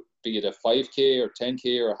yourself, be it a 5K or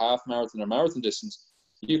 10K or a half marathon or marathon distance,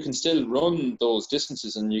 you can still run those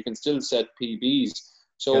distances and you can still set PBs.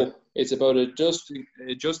 So it's about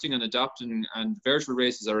adjusting and adapting, and virtual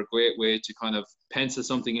races are a great way to kind of pencil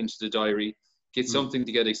something into the diary, get something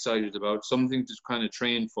to get excited about, something to kind of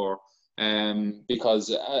train for.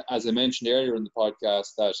 Because as I mentioned earlier in the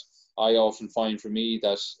podcast, that I often find for me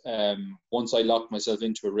that once I lock myself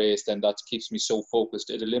into a race, then that keeps me so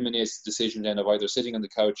focused. It eliminates the decision then of either sitting on the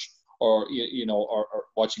couch or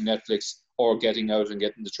watching Netflix or getting out and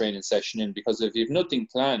getting the training session in. Because if you have nothing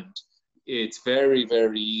planned, it's very,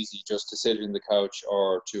 very easy just to sit in the couch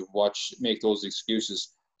or to make those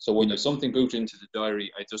excuses. So when there's something booked into the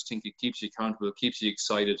diary, I just think it keeps you accountable, keeps you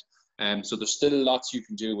excited. So there's still lots you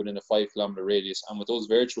can do within a 5 kilometer radius. And with those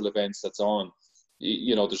virtual events that's on,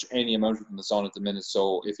 there's any amount of them that's on at the minute.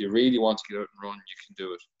 So if you really want to get out and run, you can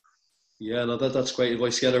do it. Yeah, no, that's great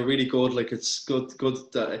advice. Yeah, they're really good. Like it's good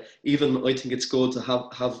that even I think it's good to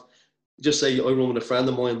have just say I run with a friend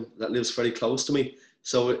of mine that lives very close to me.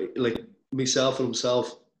 So like myself and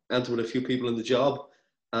himself entered with a few people in the job,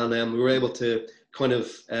 and we were able to kind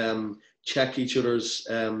of check each other's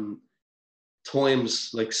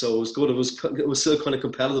times. Like, so it was good. It was still kind of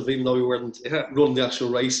competitive, even though we weren't Yeah. running the actual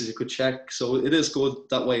races. You could check, so it is good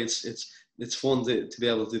that way. It's fun to be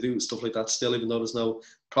able to do stuff like that still, even though there's no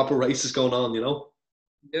proper races going on. You know.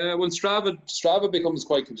 Yeah, well, Strava becomes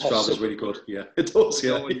quite Strava's competitive. really good. Yeah, it does.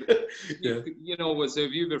 You Yeah, know, and yeah. you know, so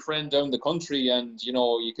if you have a friend down the country, and you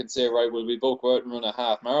know, you can say, right, well, we both go out and run a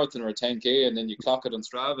half marathon or a 10K, and then you clock it on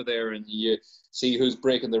Strava there, and you see who's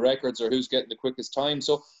breaking the records or who's getting the quickest time.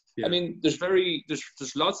 So, I Yeah. mean,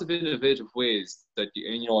 there's lots of innovative ways that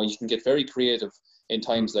you know you can get very creative in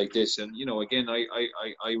times like this. And you know, again,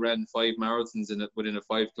 I ran 5 marathons within a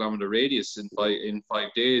 5 kilometer radius in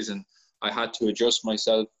 5 days, and I had to adjust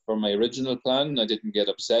myself from my original plan. I didn't get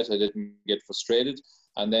upset. I didn't get frustrated.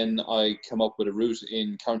 And then I came up with a route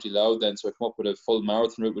in County Louth then. So I came up with a full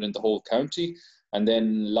marathon route within the whole county. And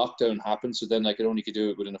then lockdown happened. So then I could only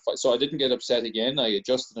do it within a 5. So I didn't get upset again. I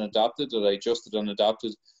adjusted and adapted, or I adjusted and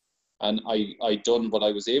adapted. And I done what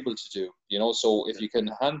I was able to do, you know. So if you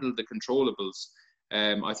can handle the controllables,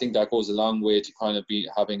 I think that goes a long way to kind of be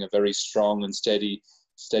having a very strong and steady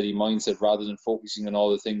mindset, rather than focusing on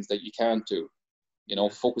all the things that you can't do. You know,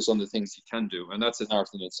 focus on the things you can do, and that's an art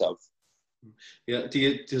in itself. Yeah.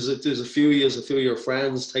 Does a few of your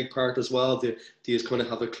friends take part as well? Do you kind of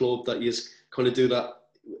have a club that you kind of do that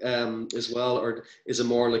as well, or is it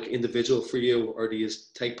more like individual for you, or do you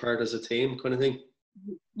take part as a team kind of thing?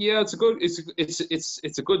 Yeah, it's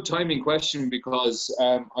a good timing question, because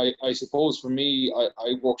I suppose for me,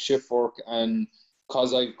 I work shift work, and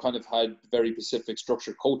because I've kind of had very specific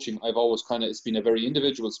structured coaching, I've always it's been a very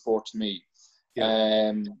individual sport to me.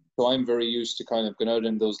 Yeah. So I'm very used to kind of going out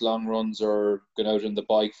in those long runs, or going out on the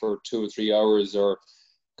bike for 2 or 3 hours, or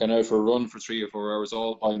going out for a run for 3 or 4 hours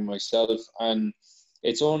all by myself. And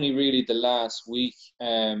it's only really the last week.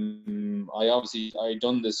 I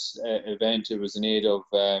done this event. It was in aid of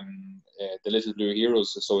the Little Blue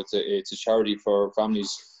Heroes. So it's a charity for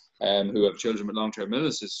families who have children with long-term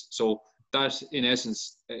illnesses. So that, in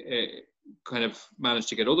essence, kind of managed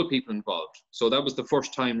to get other people involved. So that was the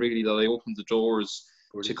first time really that I opened the doors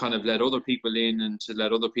to kind of let other people in, and to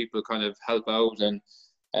let other people kind of help out. And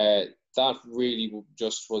that really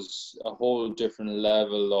just was a whole different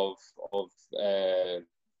level of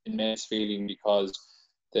immense feeling, because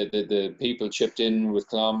the people chipped in with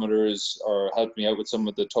kilometers, or helped me out with some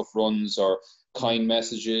of the tough runs, or kind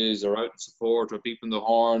messages, or out in support, or beeping the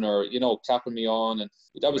horn, or, you know, clapping me on. And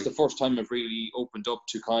that was the first time I've really opened up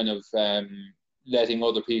to kind of letting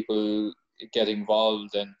other people get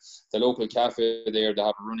involved. And the local cafe there, they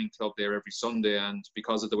have a running club there every Sunday, and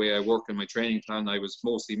because of the way I work in my training plan, I was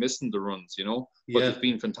mostly missing the runs, you know. But it's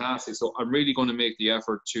been fantastic. So I'm really going to make the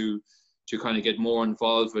effort to kind of get more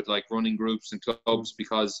involved with like running groups and clubs,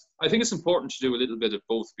 because I think it's important to do a little bit of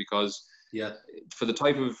both, because for the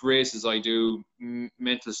type of races I do,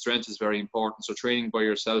 mental strength is very important. So training by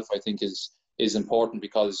yourself, I think, is important,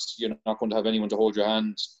 because you're not going to have anyone to hold your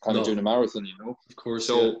hand kind of doing a marathon, you know. Of course.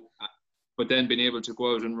 So but then being able to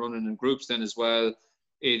go out and running in groups then as well,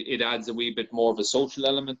 it adds a wee bit more of a social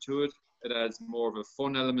element to it. It adds more of a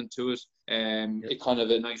fun element to it. It kind of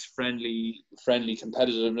a nice friendly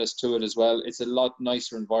competitiveness to it as well. It's a lot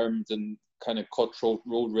nicer environment than kind of cutthroat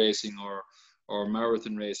road racing or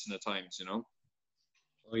marathon racing at times, you know.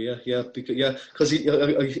 Oh yeah, because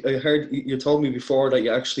I heard you told me before that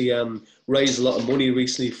you actually raised a lot of money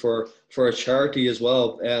recently for a charity as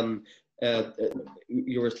well. Uh,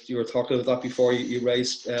 you were talking about that before. You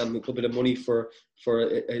raised a good bit of money for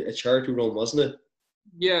a charity run, wasn't it?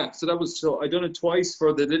 Yeah, so I done it twice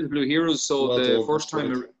for the Little Blue Heroes. So Well the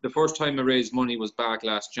done. first time I raised money was back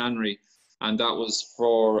last January, and that was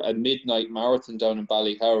for a midnight marathon down in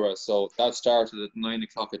Ballyhowra. So that started at 9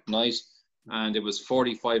 o'clock at night, and it was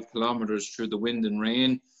 45 kilometers through the wind and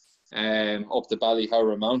rain, up the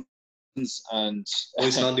Ballyhowra mountains. And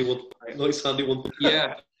nice handy one.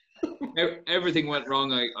 Yeah. Everything went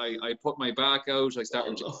wrong. I put my back out. I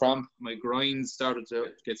started to cramp. My grinds started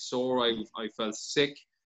to get sore. I felt sick.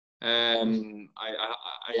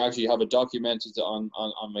 I actually have it documented on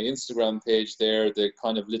my Instagram page there, the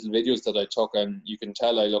kind of little videos that I took, and you can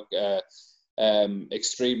tell I look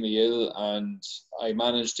extremely ill, and I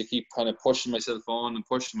managed to keep kind of pushing myself on.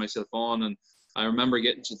 And I remember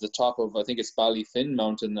getting to the top of, I think it's Ballyfin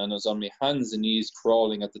Mountain, and I was on my hands and knees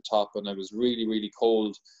crawling at the top, and I was really, really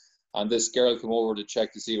cold. And this girl came over to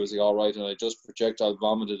check to see was he all right, and I just projectile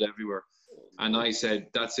vomited everywhere. And I said,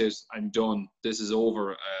 that's it, I'm done. This is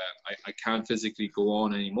over. I can't physically go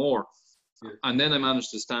on anymore. Yeah. And then I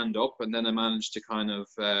managed to stand up, and then I managed to kind of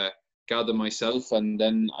gather myself, and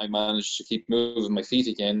then I managed to keep moving my feet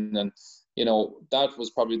again. And you know, that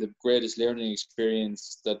was probably the greatest learning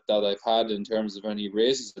experience that I've had in terms of any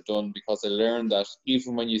races I've done, because I learned that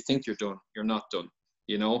even when you think you're done, you're not done,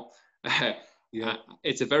 you know. Yeah.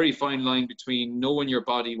 It's a very fine line between knowing your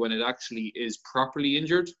body when it actually is properly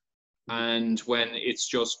injured and when it's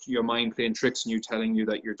just your mind playing tricks and you telling you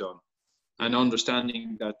that you're done, and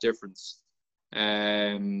understanding that difference.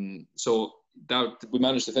 So that we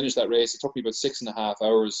managed to finish that race. It took me about 6.5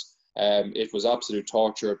 hours. It was absolute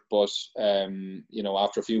torture, but you know,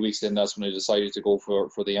 after a few weeks in, that's when I decided to go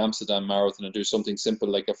for the Amsterdam Marathon and do something simple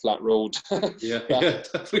like a flat road. Yeah,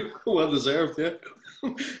 definitely well deserved. Yeah.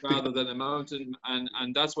 Rather than a mountain,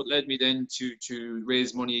 and that's what led me then to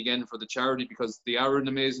raise money again for the charity, because they are an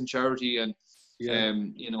amazing charity. And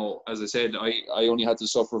you know, as I said, I only had to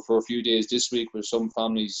suffer for a few days this week, where some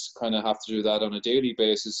families kind of have to do that on a daily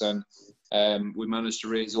basis. And we managed to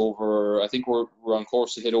raise over, I think we're on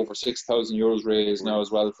course to hit over €6,000 raised now as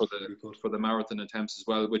well for the marathon attempts as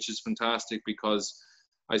well, which is fantastic, because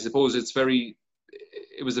I suppose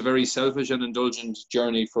it was a very selfish and indulgent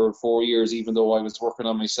journey for 4 years, even though I was working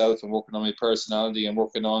on myself and working on my personality and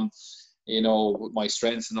working on, you know, my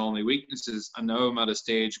strengths and all my weaknesses. And now I'm at a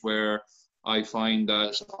stage where I find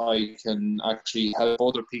that I can actually help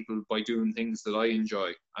other people by doing things that I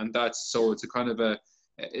enjoy. And so it's a kind of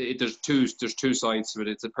there's two sides to it.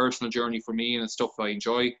 It's a personal journey for me and it's stuff I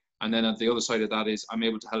enjoy. And then at the other side of that is I'm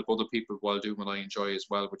able to help other people while doing what I enjoy as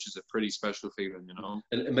well, which is a pretty special feeling, you know.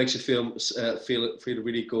 And it makes you feel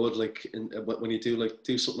really good, like when you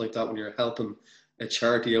do something like that, when you're helping a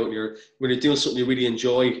charity out, and when you're doing something you really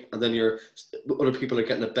enjoy, and then other people are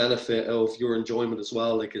getting a benefit of your enjoyment as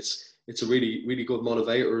well. Like it's a really, really good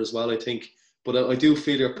motivator as well, I think. But I do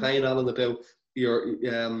feel your pain, Alan, about your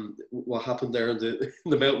what happened there in the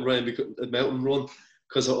mountain run,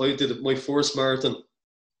 because I did my first marathon.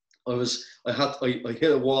 I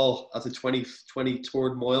hit a wall at the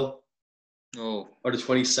 23rd mile. Oh. Or the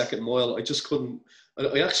 22nd mile. I just couldn't.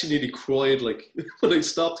 I actually nearly cried like when I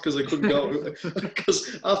stopped, because I couldn't go.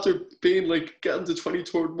 Because after being like getting to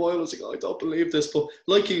 23rd mile, I was like, oh, I don't believe this. But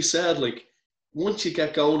like you said, like once you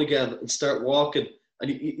get going again and start walking,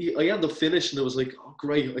 and I ended up finishing, it was like, oh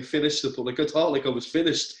great, I finished it. But like I thought like I was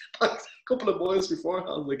finished a couple of miles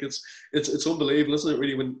beforehand. Like it's unbelievable, isn't it?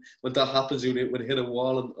 Really, when that happens, when you hit a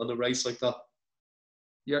wall on a race like that.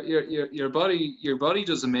 Your body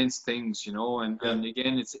does immense things, you know, and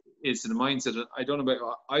again, it's the mindset. I don't know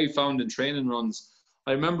about, I found in training runs,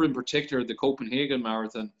 I remember in particular the Copenhagen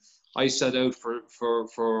Marathon, I set out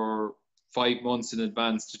for 5 months in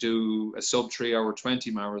advance to do a sub 3 hour 20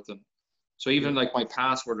 marathon. So even like my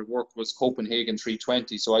password at work was Copenhagen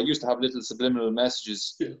 320. So I used to have little subliminal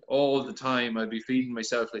messages all the time. I'd be feeding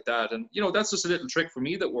myself like that. And, you know, that's just a little trick for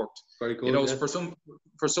me that worked. Very good, you know, for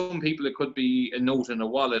some people, it could be a note in a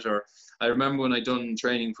wallet. Or I remember when I done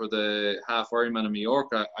training for the half Ironman in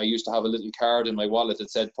Mallorca, I used to have a little card in my wallet that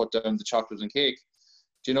said, put down the chocolate and cake.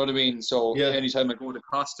 Do you know what I mean? So anytime I go to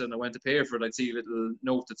Costa and I went to pay for it, I'd see a little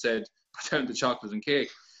note that said, put down the chocolate and cake.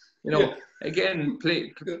 You know, again,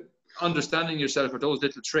 understanding yourself, or those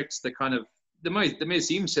little tricks that kind of, they may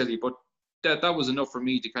seem silly, but that was enough for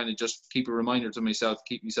me to kind of just keep a reminder to myself,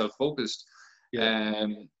 keep myself focused. You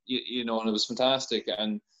know, and it was fantastic.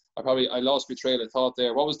 And I lost my trail of thought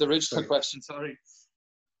there. What was the original question? Sorry.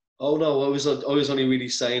 Oh no, I was only really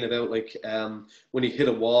saying about like when you hit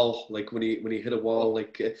a wall, like when you hit a wall,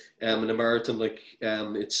 like in a marathon, like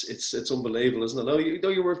it's unbelievable, isn't it? No,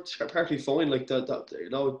 you were partly fine, like that you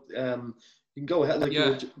know, you can go ahead, like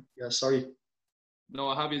sorry. No,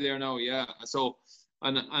 I have you there now. Yeah. So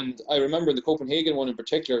and I remember the Copenhagen one in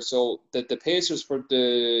particular. So that the pacers for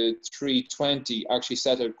the 320 actually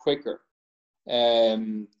set out quicker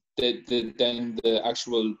than the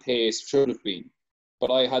actual pace should have been.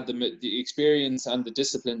 But I had the experience and the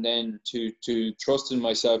discipline then to trust in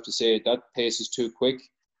myself to say that pace is too quick.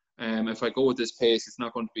 If I go with this pace, it's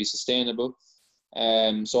not going to be sustainable.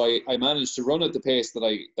 So I managed to run at the pace that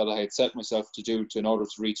I had set myself to do in order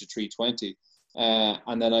to reach a 320.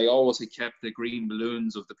 And then I always had kept the green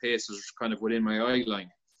balloons of the pacers kind of within my eye line.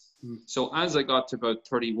 So as I got to about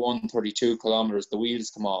 31, 32 kilometers, the wheels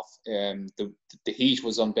come off. The heat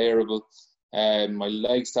was unbearable. My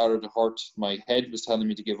legs started to hurt. My head was telling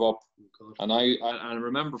me to give up. And I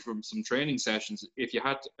remember from some training sessions, if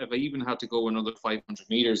I even had to go another 500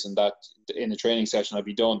 meters in a training session, I'd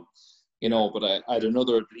be done. You know, but I had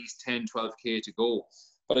another at least 10, 12K to go.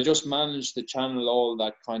 But I just managed to channel all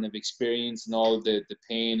that kind of experience and all the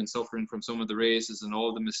pain and suffering from some of the races and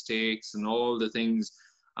all the mistakes and all the things.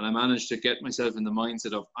 And I managed to get myself in the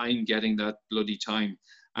mindset of, I'm getting that bloody time.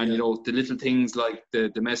 And, you know, the little things like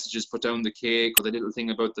the messages put down the cake, or the little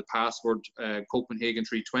thing about the password, Copenhagen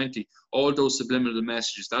 320, all those subliminal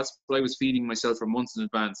messages, that's what I was feeding myself for months in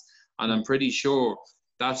advance. And I'm pretty sure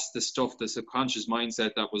that's the stuff, the subconscious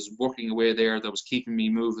mindset that was working away there, that was keeping me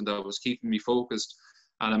moving, that was keeping me focused.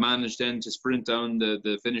 And I managed then to sprint down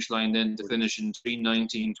the finish line, then to finish in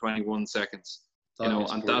 3:19:21 seconds. You know,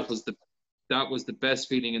 and that was the best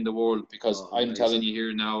feeling in the world, because I'm telling you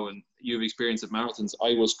here now, and you've experienced at marathons,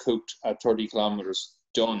 I was cooked at 30 kilometers,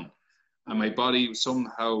 done. And my body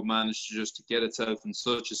somehow managed to just to get itself in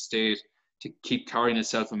such a state to keep carrying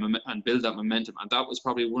itself and build that momentum. And that was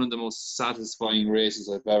probably one of the most satisfying races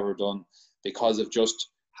I've ever done, because of just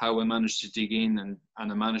how I managed to dig in, and I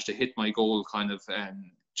managed to hit my goal kind of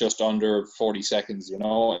just under 40 seconds, you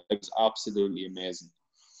know. It was absolutely amazing.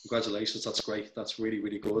 Congratulations, that's great. That's really,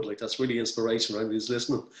 really good. Like, that's really inspirational, right? Who's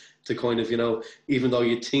listening to kind of, you know, even though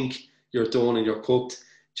you think you're done and you're cooked,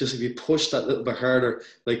 just if you push that little bit harder,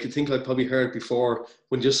 like I think I probably heard before,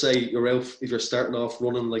 when just say you're out, if you're starting off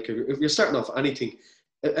running, like if you're starting off anything,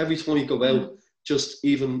 every time you go out, just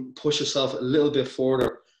even push yourself a little bit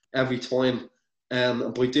further every time.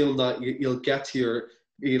 And by doing that, you'll get to your,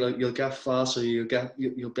 you'll get faster, you'll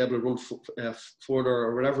be able to run further,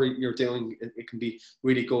 or whatever you're doing. It can be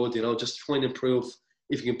really good, you know, just try and improve.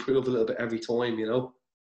 If you can improve a little bit every time, you know.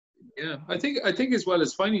 Yeah, I think as well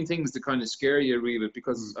as finding things that kind of scare you a wee bit,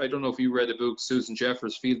 because I don't know if you read a book, Susan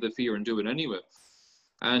Jeffers, Feel the Fear and Do It Anyway.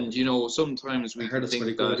 And, you know, sometimes we can think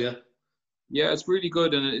that, good, yeah, it's really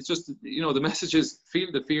good. And it's just, you know, the message is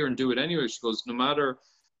feel the fear and do it anyway. She goes, no matter,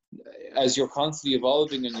 as you're constantly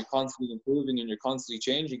evolving and you're constantly improving and you're constantly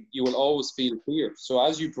changing, you will always feel fear. So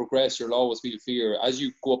as you progress, you'll always feel fear. As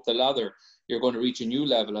you go up the ladder, you're going to reach a new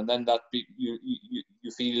level, and then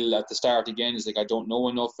you feel at the start again, it's like, I don't know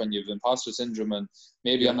enough, and you've imposter syndrome, and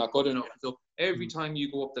maybe I'm not good enough. So every time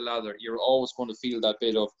you go up the ladder, you're always going to feel that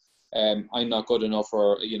bit of I'm not good enough,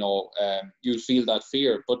 or, you know, you'll feel that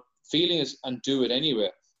fear. But feeling it and do it anyway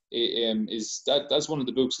that's one of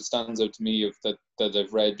the books that stands out to me of that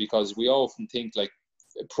I've read, because we often think like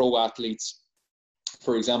pro athletes,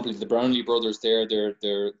 for example, the Brownlee brothers, they're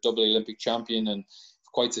double Olympic champion and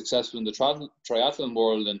quite successful in the triathlon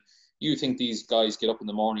world, and you think these guys get up in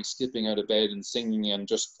the morning skipping out of bed and singing and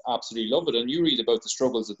just absolutely love it, and you read about the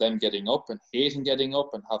struggles of them getting up and hating getting up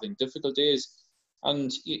and having difficult days,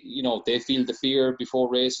 and you know, they feel the fear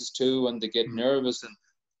before races too, and they get nervous, and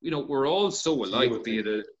you know, we're all so alike, be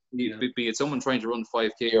it someone trying to run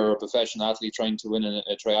 5K or a professional athlete trying to win a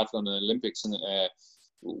triathlon in Olympics, and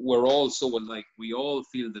we're all so alike. We all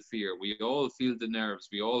feel the fear, we all feel the nerves,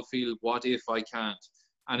 we all feel what if I can't.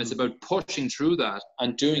 And it's about pushing through that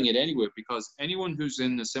and doing it anyway, because anyone who's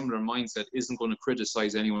in a similar mindset isn't going to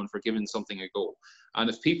criticize anyone for giving something a go. And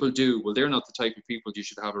if people do, well, they're not the type of people you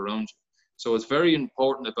should have around you. So it's very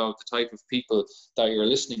important about the type of people that you're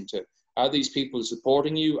listening to. Are these people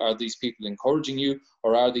supporting you? Are these people encouraging you?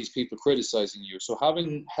 Or are these people criticizing you? So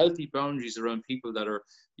having healthy boundaries around people that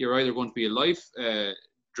you're either going to be a life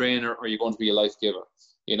drainer or you're going to be a life giver.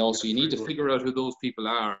 You know, so you need to figure out who those people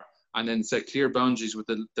are, and then set clear boundaries with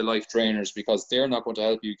the life drainers, because they're not going to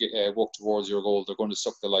help you work towards your goal. They're going to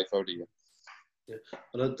suck the life out of you.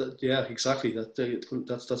 Yeah, exactly.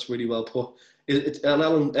 That's really well put. And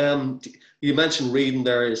Alan, you mentioned reading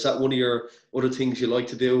there. Is that one of your other things you like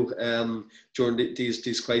to do during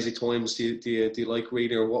these crazy times? Do you like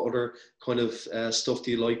reading, or what other kind of stuff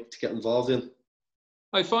do you like to get involved in?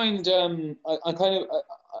 I find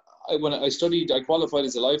when I studied, I qualified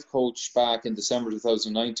as a life coach back in December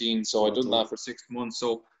 2019. So I done that for 6 months.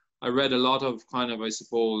 So I read a lot of kind of, I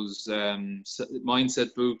suppose,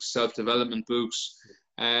 mindset books, self-development books,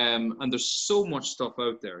 and there's so much stuff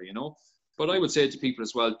out there, you know. But I would say to people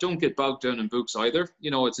as well, don't get bogged down in books either.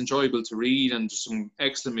 You know, it's enjoyable to read, and there's some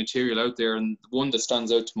excellent material out there. And the one that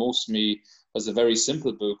stands out to most of me was a very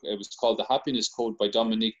simple book. It was called The Happiness Code by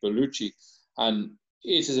Dominique Bellucci. And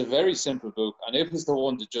it is a very simple book, and it was the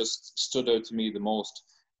one that just stood out to me the most.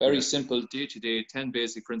 Very simple, day-to-day, 10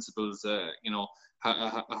 basic principles, you know,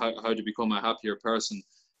 how to become a happier person.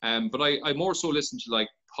 But I more so listen to like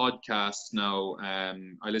podcasts now.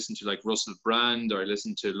 I listen to like Russell Brand, or I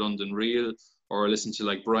listen to London Real, or I listen to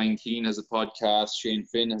like Brian Keane has a podcast, Shane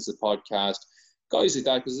Finn has a podcast, guys like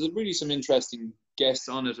that, because there's really some interesting guests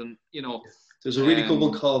on it. And, you know, there's a really good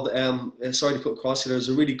one called, sorry to cut across here, there's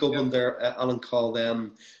a really good one there, Alan, called,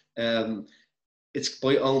 it's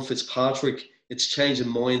by Alan Fitzpatrick, It's Changing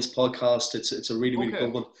Minds podcast. It's a really, really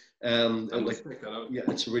good one.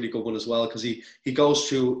 It's a really good one as well, because he goes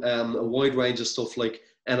through a wide range of stuff like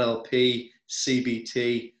NLP,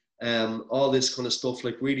 CBT, all this kind of stuff,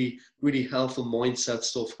 like really, really helpful mindset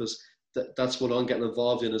stuff, because that's what I'm getting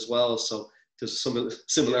involved in as well. So there's some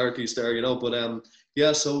similarities there, you know. But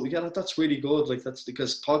yeah, so yeah, that's really good. Like that's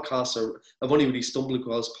because podcasts are, I've only really stumbled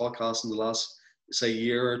across podcasts in the last, say,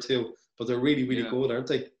 year or two, but they're really, really good, aren't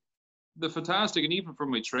they? They're fantastic. And even for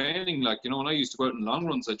my training, like, you know, when I used to go out in long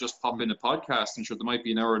runs, I just pop in a podcast and sure there might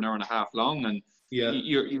be an hour and a half long, and Yeah.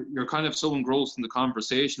 you're kind of so engrossed in the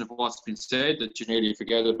conversation of what's been said that you nearly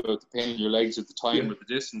forget about the pain in your legs at the time or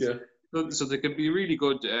the distance. So they can be a really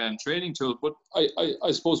good training tool. But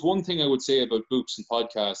I suppose one thing I would say about books and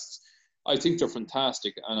podcasts, I think they're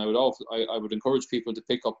fantastic, and I would encourage people to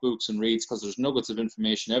pick up books and reads, because there's nuggets of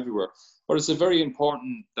information everywhere. But it's very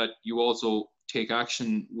important that you also take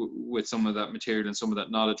action with some of that material and some of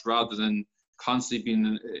that knowledge, rather than constantly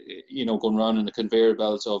being, you know, going around in a conveyor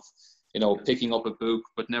belt of, you know, picking up a book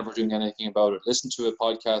but never doing anything about it. Listen to a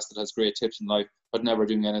podcast that has great tips in life but never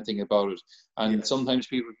doing anything about it. And sometimes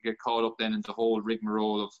people get caught up then in the whole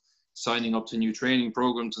rigmarole of signing up to new training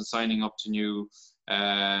programs and signing up to new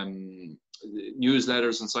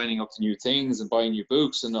newsletters and signing up to new things and buying new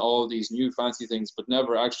books and all these new fancy things, but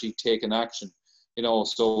never actually taking action. You know,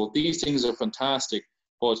 so these things are fantastic,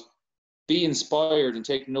 but be inspired and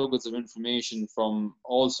take nuggets of information from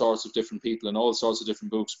all sorts of different people and all sorts of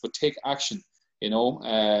different books, but take action, you know,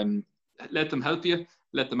 let them help you,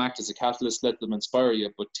 let them act as a catalyst, let them inspire you,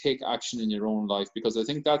 but take action in your own life. Because I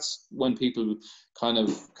think that's when people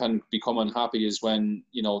can become unhappy, is when,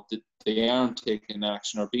 you know, they aren't taking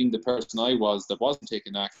action, or being the person I was that wasn't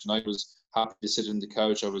taking action. I was happy to sit on the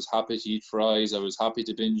couch. I was happy to eat fries. I was happy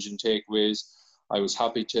to binge and takeaways. I was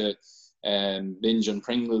happy to binge on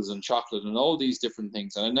Pringles and chocolate and all these different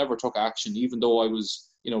things. And I never took action, even though I was,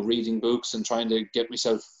 you know, reading books and trying to get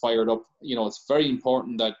myself fired up. You know, it's very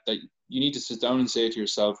important that you need to sit down and say to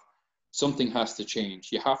yourself, something has to change.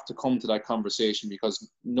 You have to come to that conversation,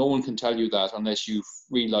 because no one can tell you that unless you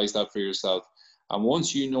realize that for yourself. And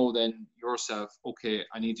once you know then yourself, okay,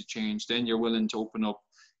 I need to change, then you're willing to open up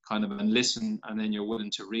kind of and listen, and then you're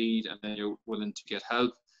willing to read, and then you're willing to get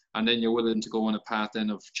help. And then you're willing to go on a path then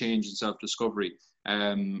of change and self-discovery.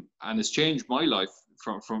 And it's changed my life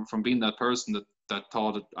from being that person that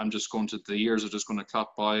thought that the years are just going to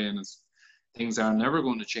clock by and things are never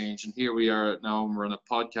going to change. And here we are now, and we're on a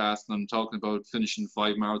podcast, and I'm talking about finishing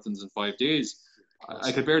 5 marathons in 5 days.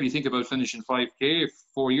 I could barely think about finishing 5K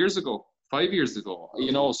 5 years ago,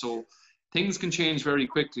 you know, so things can change very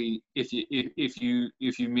quickly if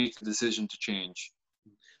you make the decision to change.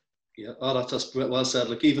 Yeah, oh, that's well said.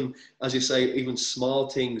 Like, even as you say, even small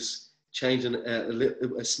things, changing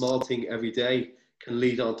a small thing every day can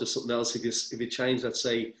lead on to something else. If you change, let's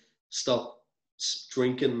say, stop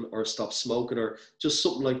drinking or stop smoking or just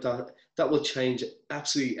something like that, that will change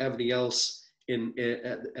absolutely everything else in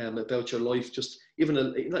about your life. Just even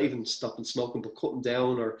not even stopping smoking, but cutting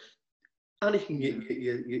down, or anything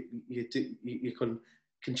you do, you can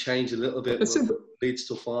change a little bit. Lead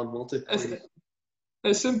stuff on, won't it?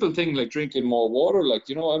 A simple thing like drinking more water, like,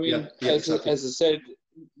 you know, I mean, exactly. as I said,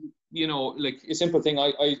 you know, like a simple thing.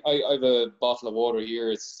 I have a bottle of water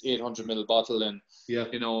here. It's 800 ml bottle, and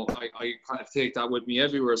you know, I kind of take that with me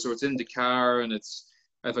everywhere. So it's in the car, and it's,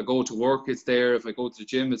 if I go to work, it's there. If I go to the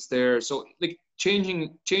gym, it's there. So like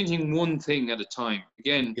changing one thing at a time.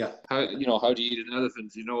 Again, how do you eat an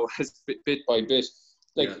elephant? You know, bit by bit.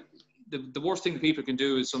 Like the worst thing people can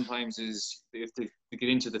do is sometimes is if they get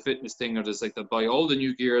into the fitness thing, or just like they'll buy all the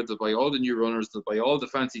new gear, they'll buy all the new runners, they'll buy all the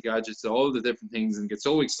fancy gadgets, all the different things, and get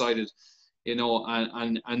so excited, you know,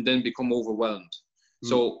 and then become overwhelmed.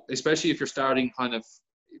 So especially if you're starting kind of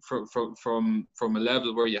from a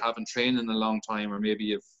level where you haven't trained in a long time, or maybe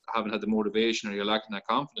you haven't had the motivation, or you're lacking that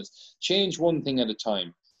confidence, change one thing at a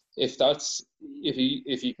time. If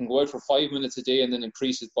you can go out for 5 minutes a day and then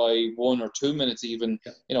increase it by 1 or 2 minutes even,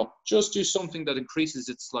 you know, just do something that increases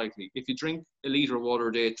it slightly. If you drink a litre of water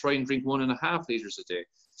a day, try and drink 1.5 litres a day.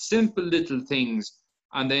 Simple little things,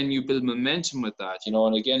 and then you build momentum with that, you know.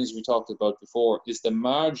 And again, as we talked about before, is the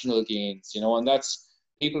marginal gains, you know, and that's,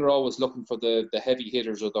 people are always looking for the heavy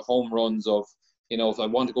hitters or the home runs of, you know, if I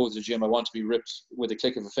want to go to the gym, I want to be ripped with a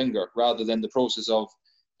click of a finger, rather than the process of,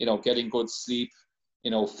 you know, getting good sleep, you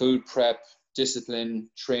know, food prep, discipline,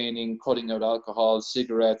 training, cutting out alcohol,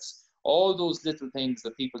 cigarettes, all those little things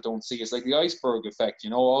that people don't see. It's like the iceberg effect, you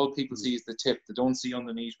know, all people see is the tip. They don't see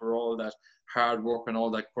underneath where all that hard work and all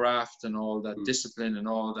that graft and all that discipline and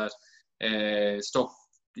all that stuff.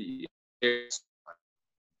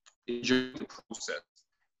 Enjoy the process.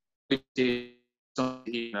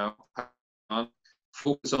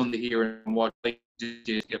 Focus on the here and what I do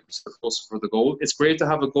to get myself closer for the goal. It's great to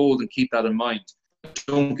have a goal and keep that in mind,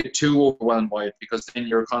 don't get too overwhelmed by it, because then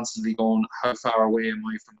you're constantly going, how far away am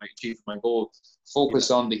I from achieving my goal?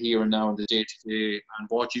 Focus on the here and now and the day to day and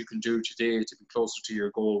what you can do today to be closer to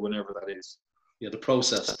your goal, whenever that is. Yeah, the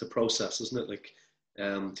process, isn't it? Like,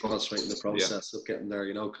 to concentrate on the Yeah. process of getting there,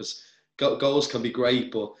 because goals can be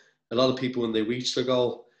great, but a lot of people, when they reach their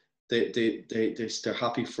goal, they're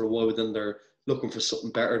happy for a while, but then they're looking for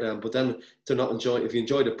something better then, but then they're not enjoying. If you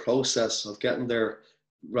enjoy the process of getting there,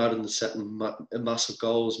 rather than setting massive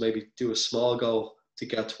goals, maybe do a small goal to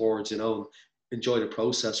get towards, and enjoy the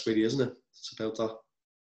process, really, isn't it? It's about that.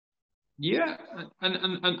 Yeah,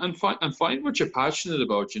 and find what you're passionate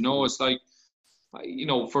about. It's like,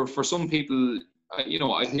 for some people,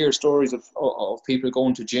 I hear stories of people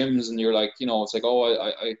going to gyms, and you're like, it's like,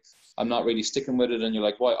 oh, I'm not really sticking with it, and you're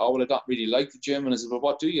like, why? Oh, well, I don't really like the gym, and I said, well,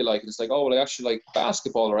 what do you like? And it's like, oh, well, I actually like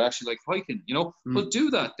basketball, or I actually like hiking. Well, do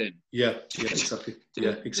that then. Yeah, exactly.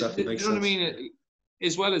 Yeah, exactly. Makes You know what I sense. mean?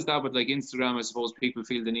 As well as that, with like Instagram, I suppose people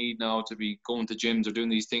feel the need now to be going to gyms or doing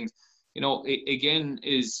these things. Again,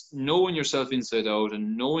 is knowing yourself inside out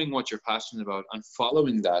and knowing what you're passionate about and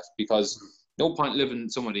following that, because no point living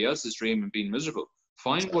somebody else's dream and being miserable.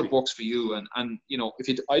 Find Exactly. what works for you, and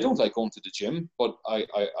I don't like going to the gym, but I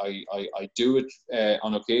do it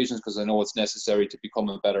on occasions, because I know it's necessary to become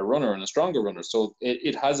a better runner and a stronger runner. So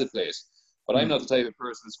it has a place. But I'm not the type of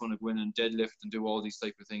person that's going to go in and deadlift and do all these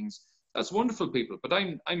type of things. That's wonderful, people, but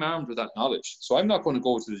I'm armed with that knowledge. So I'm not going to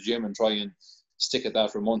go to the gym and try and stick at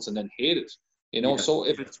that for months and then hate it. So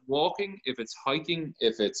if it's walking, if it's hiking,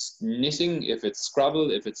 if it's knitting, if it's Scrabble,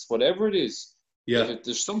 if it's whatever it is, if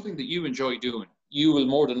there's something that you enjoy doing, you will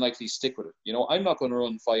more than likely stick with it. I'm not going to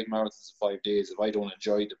run 5 marathons in 5 days if I don't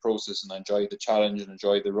enjoy the process and enjoy the challenge and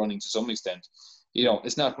enjoy the running to some extent.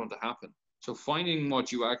 It's not going to happen. So finding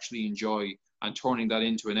what you actually enjoy and turning that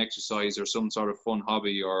into an exercise or some sort of fun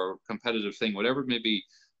hobby or competitive thing, whatever it may be,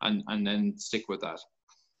 and then stick with that.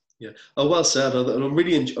 Yeah. Oh, well said. And I've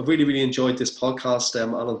really enjoyed this podcast,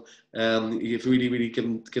 Alan. You've really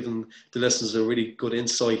given the listeners a really good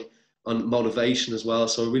insight on motivation as well.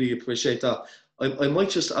 So I really appreciate that. I might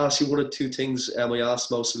just ask you one or two things. I ask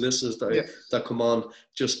most of the listeners that come on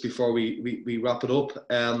just before we wrap it up.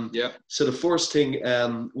 So the first thing,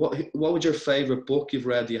 what was your favorite book you've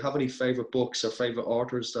read? Do you have any favorite books or favorite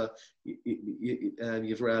authors that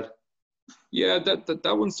you've read? Yeah,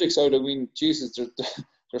 that one sticks out. I mean, Jesus,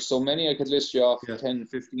 there's so many. I could list you off 10,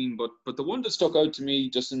 15, but the one that stuck out to me,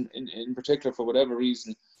 just in particular, for whatever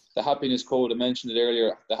reason, The Happiness Code. I mentioned it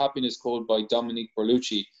earlier. The Happiness Code by Dominique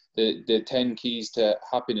Berlucci, the 10 keys to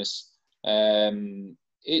happiness.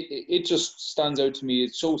 It just stands out to me.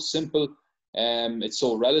 It's so simple, it's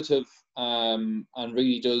so relative, and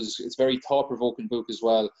really does. It's a very thought-provoking book as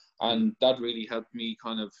well, and that really helped me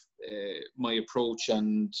kind of my approach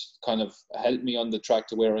and kind of helped me on the track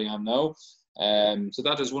to where I am now. So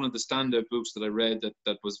that is one of the standout books that I read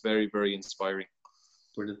that was very, very inspiring.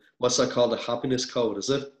 Brilliant. What's that called? The Happiness Code, is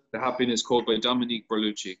it? The Happiness Code by Dominique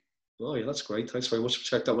Berlucci. Oh, yeah, that's great. Thanks very much for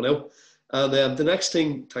checking that one out. And the next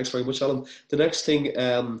thing, thanks very much, Alan. The next thing,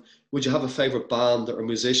 would you have a favorite band or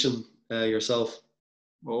musician yourself?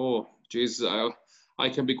 Oh, Jesus, I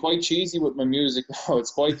can be quite cheesy with my music now.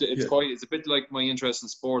 It's a bit like my interest in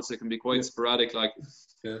sports. It can be quite sporadic. Like,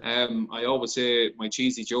 I always say my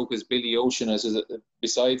cheesy joke is Billy Ocean. I says,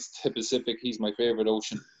 besides the Pacific, he's my favorite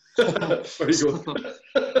ocean. Very good.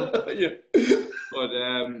 Yeah. But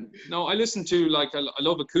no, I listen to I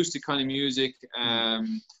love acoustic kind of music.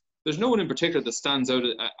 There's no one in particular that stands out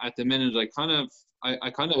at the minute. I kind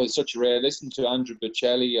of was such a rare. I listen to Andrew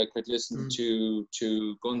Bocelli. I could listen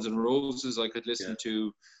to Guns N' Roses. I could listen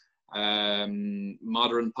to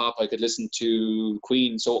modern pop. I could listen to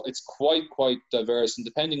Queen. So it's quite diverse, and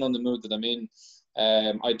depending on the mood that I'm in,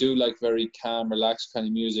 I do like very calm, relaxed kind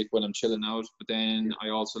of music when I'm chilling out. But then I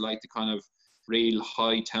also like the kind of real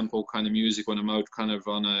high tempo kind of music when I'm out, kind of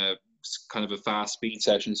on a kind of a fast speed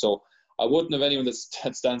session. So I wouldn't have anyone that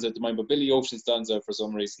stands out to mind, but Billy Ocean stands out for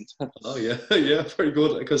some reason. Oh yeah, yeah, very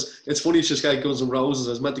good. Because it's funny, you just got Guns N' Roses.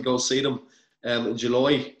 I was meant to go see them in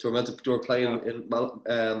July. They were playing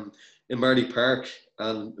in Marley Park,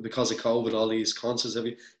 and because of COVID, all these concerts.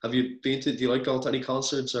 Have you been to? Do you like going to any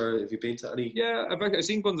concerts, or have you been to any? Yeah, I've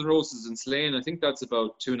seen Guns N' Roses in Slane. I think that's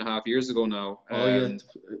about 2.5 years ago now. Oh yeah,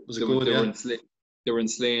 was it good? They were in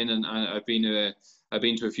Slane, and I've been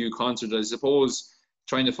to a few concerts. I suppose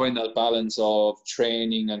trying to find that balance of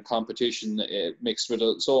training and competition mixed with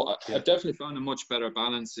it. So I've definitely found a much better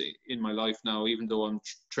balance in my life now, even though I'm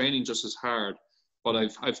training just as hard. But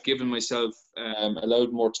I've given myself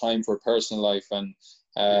allowed more time for personal life, and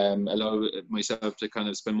allow myself to kind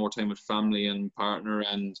of spend more time with family and partner,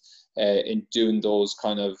 and in doing those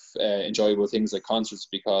kind of enjoyable things like concerts,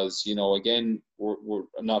 because, you know, again, we're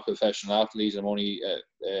not a professional athlete. I'm only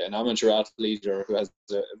an amateur athlete, or who has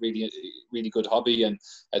a really, really good hobby. And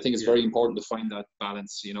I think it's very important to find that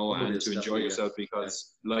balance, you know, and to enjoy yourself,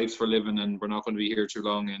 because life's for living, and we're not going to be here too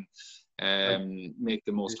long, and make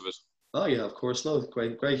the most of it. Oh yeah, of course. No,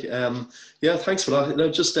 great. Yeah, thanks for that.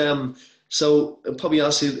 No, just so I'll probably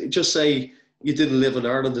ask you, just say you didn't live in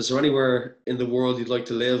Ireland. Is there anywhere in the world you'd like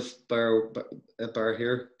to live, bar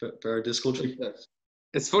here, bar this country?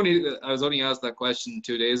 It's funny, I was only asked that question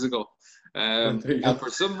 2 days ago, and for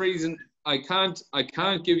some reason I can't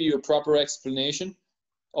give you a proper explanation,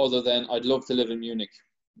 other than I'd love to live in Munich,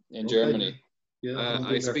 in Germany. Yeah,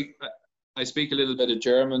 I speak a little bit of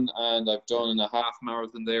German, and I've done a half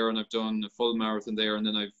marathon there, and I've done a full marathon there, and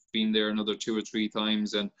then I've been there another 2 or 3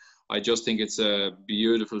 times, and I just think it's a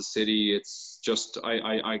beautiful city. It's just,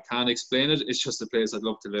 I can't explain it. It's just a place I'd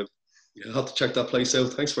love to live. Yeah, I have to check that place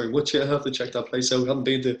out. Thanks very much. Yeah, I have to check that place out. I haven't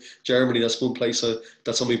been to Germany. That's one place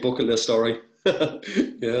that's on my bucket list. All right.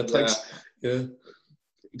 Yeah, thanks. Yeah.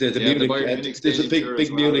 The Munich, there's a big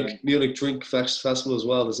Munich drink festival as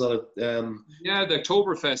well. Is that it? Yeah, the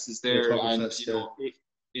Oktoberfest is there, and you know,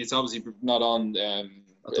 it's obviously not on.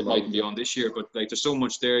 It mightn't be on this year, but like, there's so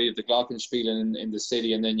much there. You have the Glockenspiel in the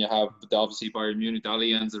city, and then you have obviously Bayern Munich, the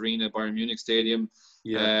Allianz Arena, Bayern Munich Stadium.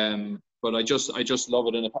 Yeah. But I just love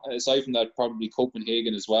it, and aside from that, probably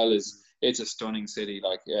Copenhagen as well. It's a stunning city,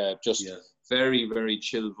 like very, very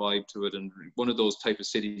chill vibe to it, and one of those type of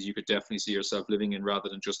cities you could definitely see yourself living in, rather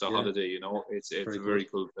than just a holiday. You know, it's a very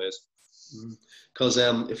cool place. Because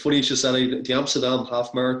funny you should say, the Amsterdam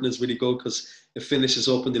half marathon is really good, because it finishes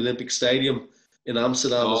up in the Olympic Stadium in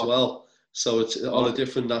Amsterdam as well. So it's all the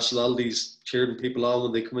different nationalities cheering people on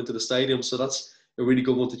when they come into the stadium. So that's a really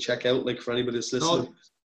good one to check out, like, for anybody that's listening.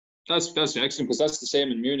 That's excellent, because that's the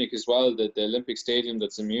same in Munich as well. The Olympic Stadium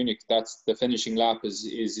that's in Munich, that's the finishing lap is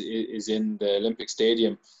in the Olympic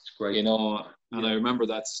Stadium. It's great. You know, and I remember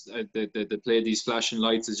that's they play these flashing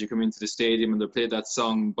lights as you come into the stadium, and they play that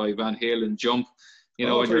song by Van Halen, Jump. You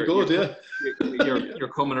know, you're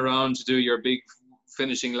coming around to do your big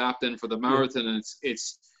finishing lap then for the marathon, and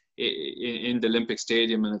it's in the Olympic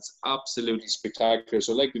Stadium, and it's absolutely spectacular.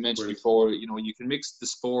 So like we mentioned before, you know, you can mix the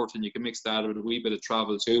sport, and you can mix that with a wee bit of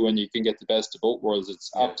travel too, and you can get the best of both worlds.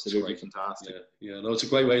 It's absolutely fantastic. No, it's a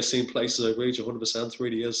great way of seeing places. I agree with you 100%.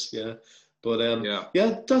 Really is. Yeah. But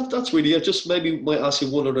that's really it. Just maybe might ask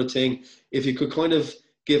you one other thing. If you could kind of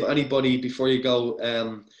give anybody, before you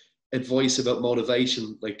go, advice about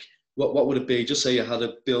motivation, like what would it be? Just say you had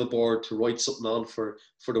a billboard to write something on for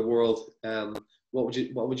the world. What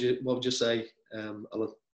would you say, Alan?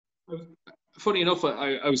 Funny enough,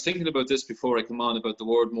 I was thinking about this before I come on, about the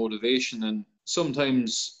word motivation, and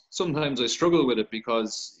sometimes I struggle with it,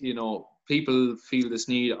 because, you know, people feel this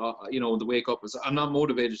need, you know, to wake up as, I'm not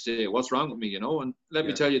motivated today. What's wrong with me? You know, and let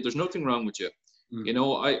me tell you, there's nothing wrong with you. You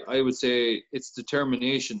know, I would say it's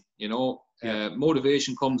determination. You know,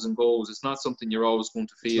 motivation comes and goes. It's not something you're always going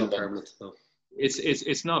to feel. It's not permanent. No.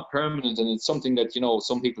 It's not permanent, and it's something that, you know,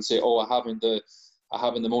 some people say, oh, I haven't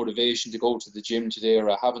the motivation to go to the gym today, or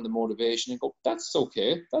I haven't the motivation, and go, that's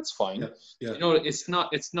okay, that's fine. You know, it's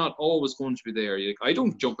not always going to be there. I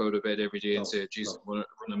don't jump out of bed every day and say, geez, I'm going to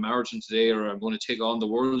run a marathon today, or I'm going to take on the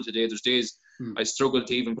world today. There's days I struggle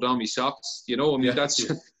to even put on my socks. You know, I mean, that's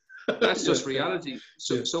just reality.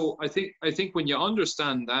 So I think when you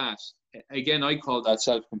understand that, again, I call that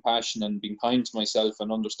self-compassion, and being kind to myself,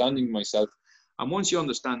 and understanding myself. And once you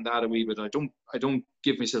understand that a wee bit, I don't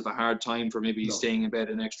give myself a hard time for maybe staying in bed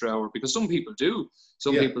an extra hour, because some people do.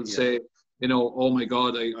 Some people say, you know, oh my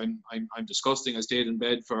God, I'm disgusting. I stayed in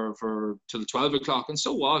bed for till 12 o'clock, and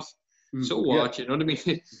so what? So what? You know what I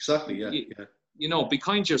mean? Exactly. You know, be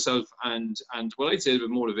kind to yourself, and what I'd say with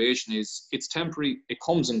motivation is, it's temporary. It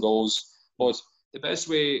comes and goes, but the best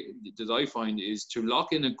way that I find is to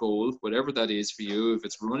lock in a goal, whatever that is for you. If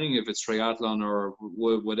it's running, if it's triathlon, or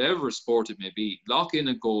whatever sport it may be, lock in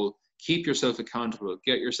a goal, keep yourself accountable,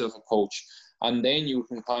 get yourself a coach, and then you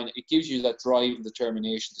can it gives you that drive and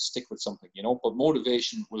determination to stick with something, you know. But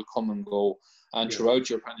motivation will come and go, and throughout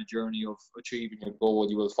your kind of journey of achieving your goal,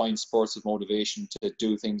 you will find spurts of motivation to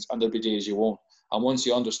do things, and there'll be days you won't. And once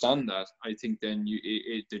you understand that, I think then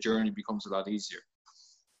the journey becomes a lot easier.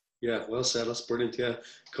 Yeah, well said. That's brilliant. Yeah,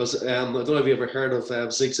 because I don't know if you ever heard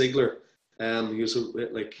of Zig Ziglar. He was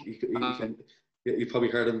like you probably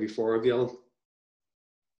heard him before, have you,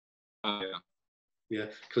 Alan? Yeah,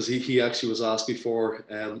 because he actually was asked before,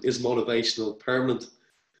 is motivational permanent?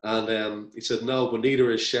 And he said, no, but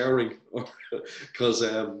neither is showering. Because,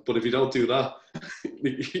 but if you don't do that,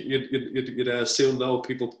 you'd soon know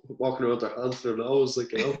people walking around their hands to their nose,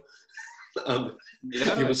 like, you know. And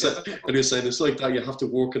he was saying it's like that. You have to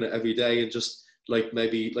work on it every day, and just like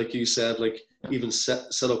maybe, like you said, like even set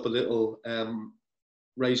up a little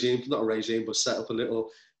regime, not a regime, but set up a little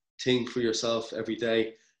thing for yourself every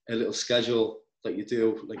day, a little schedule that you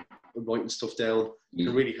do, like writing stuff down,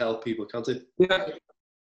 can really help people, can't it? Yeah.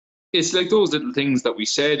 It's like those little things that we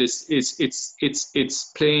said.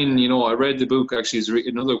 It's plain. You know, I read the book actually.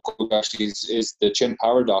 Another book actually is the Chin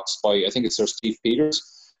Paradox by, I think it's Sir Steve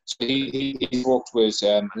Peters. So he worked with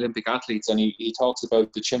Olympic athletes, and he talks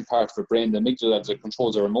about the chin part of the brain, the amygdala, that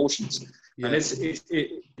controls our emotions. Yeah. And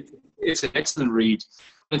it's an excellent read.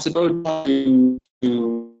 It's about to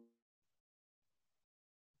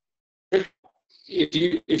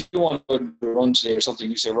if you want to run today or something,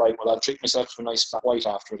 you say, right, well, I'll treat myself to a nice flat white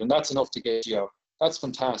after it, and that's enough to get you out. That's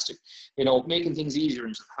fantastic. You know, making things easier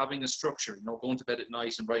and having a structure, you know, going to bed at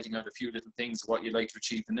night and writing out a few little things of what you'd like to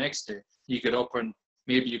achieve the next day. You get up and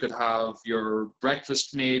maybe you could have your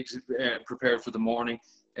breakfast made, prepared for the morning.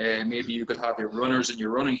 Maybe you could have your runners and your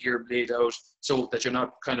running gear laid out so that you're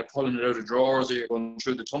not kind of pulling it out of drawers or you're going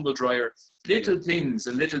through the tumble dryer. Little things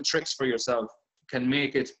and little tricks for yourself can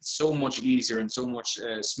make it so much easier and so much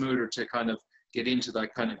smoother to kind of get into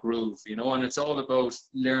that kind of groove, you know. And it's all about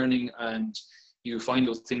learning, and you find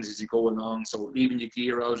those things as you go along. So leaving your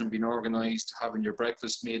gear out and being organized, having your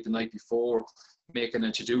breakfast made the night before, making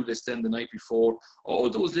a to-do list then the night before, all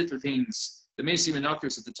those little things, they may seem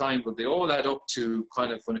innocuous at the time, but they all add up to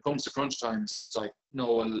kind of, when it comes to crunch times, it's like,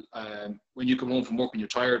 no, when you come home from work and you're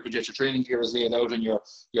tired, but yet your training gear is laid out and your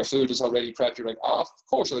food is already prepped, you're like, oh, of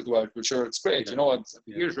course I'll go out, but sure, it's great, you know,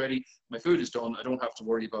 the gear's ready, my food is done, I don't have to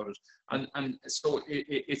worry about it. And so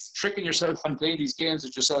it's tricking yourself and playing these games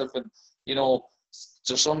with yourself, and, you know,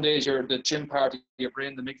 so some days you're the gym part of your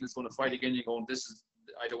brain, the amygdala is going to fight again, you're going,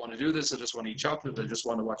 I don't want to do this, I just want to eat chocolate, I just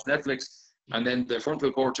want to watch Netflix. And then the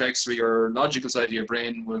frontal cortex, or your logical side of your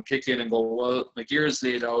brain, will kick in and go, well, my gear is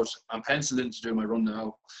laid out, I'm penciled in to do my run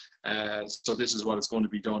now, so this is what it's going to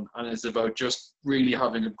be done. And it's about just really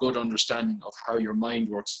having a good understanding of how your mind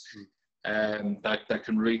works, that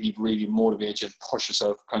can really, really motivate you and push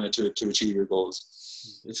yourself kind of to achieve your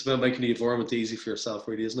goals. It's about making the environment easy for yourself,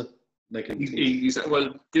 really, isn't it?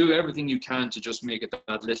 Well, do everything you can to just make it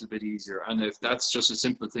that little bit easier. And if that's just a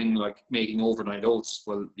simple thing like making overnight oats,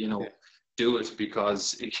 well, you know, do it,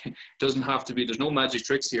 because it doesn't have to be, there's no magic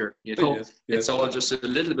tricks here, you know. It's all just a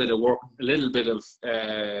little bit of work, a little bit of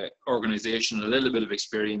organization, a little bit of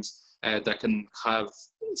experience that can have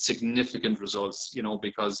significant results, you know,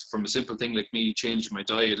 because from a simple thing like me changing my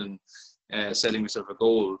diet and setting myself a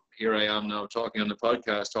goal, here I am now talking on the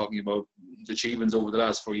podcast, talking about the achievements over the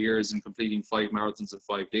last 4 years and completing 5 marathons in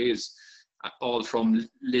 5 days, all from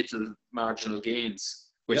little marginal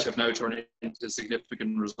gains, which have now turned into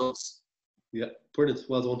significant results. Yeah, brilliant.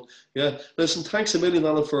 Well done. Yeah, listen, thanks a million,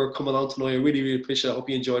 Alan, for coming on tonight. I really, really appreciate it. I hope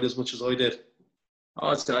you enjoyed it as much as I did.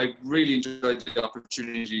 I really enjoyed the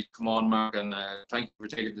opportunity to come on, Mark, and thank you for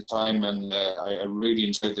taking the time. And I really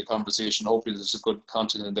enjoyed the conversation. Hopefully there's a good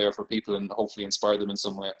content in there for people and hopefully inspire them in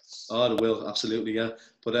some way. Oh, it will, absolutely, yeah.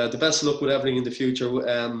 But the best of luck with everything in the future.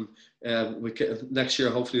 Next year,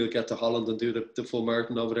 hopefully we'll get to Holland and do the full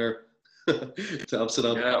marathon over there to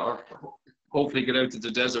Amsterdam. Yeah, or hopefully get out to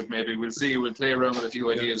the desert. Maybe we'll see. We'll play around with a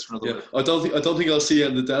few ideas for another. I don't think I'll see you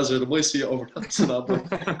in the desert. I might see you over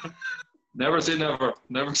Amsterdam. Never say never.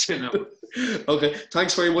 Never say never. Okay.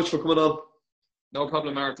 Thanks very much for coming on. No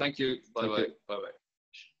problem, Mark. Thank you. Bye-bye. Bye-bye.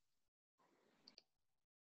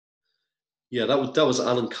 Yeah, that was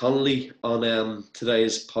Alan Conlon on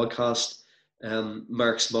today's podcast,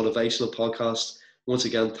 Mark's Motivational podcast. Once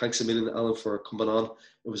again, thanks a million, Alan, for coming on.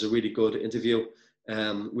 It was a really good interview,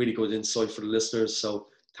 really good insight for the listeners. So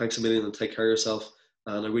thanks a million and take care of yourself.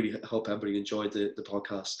 And I really hope everybody enjoyed the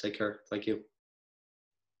podcast. Take care. Thank you.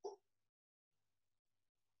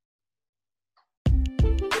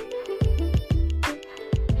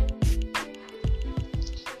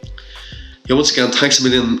 Yeah, once again, thanks a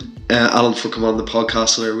million, Alan, for coming on the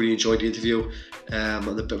podcast, and I really enjoyed the interview, and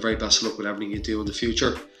the very best of luck with everything you do in the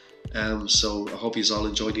future. So I hope you all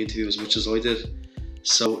enjoyed the interview as much as I did.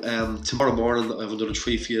 So tomorrow morning I have another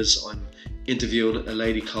treat for you. I'm interviewing a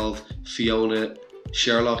lady called Fiona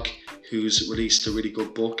Sherlock, who's released a really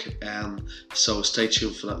good book, so stay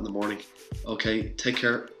tuned for that in the morning. Okay, take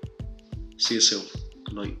care, see you soon,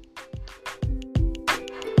 good night.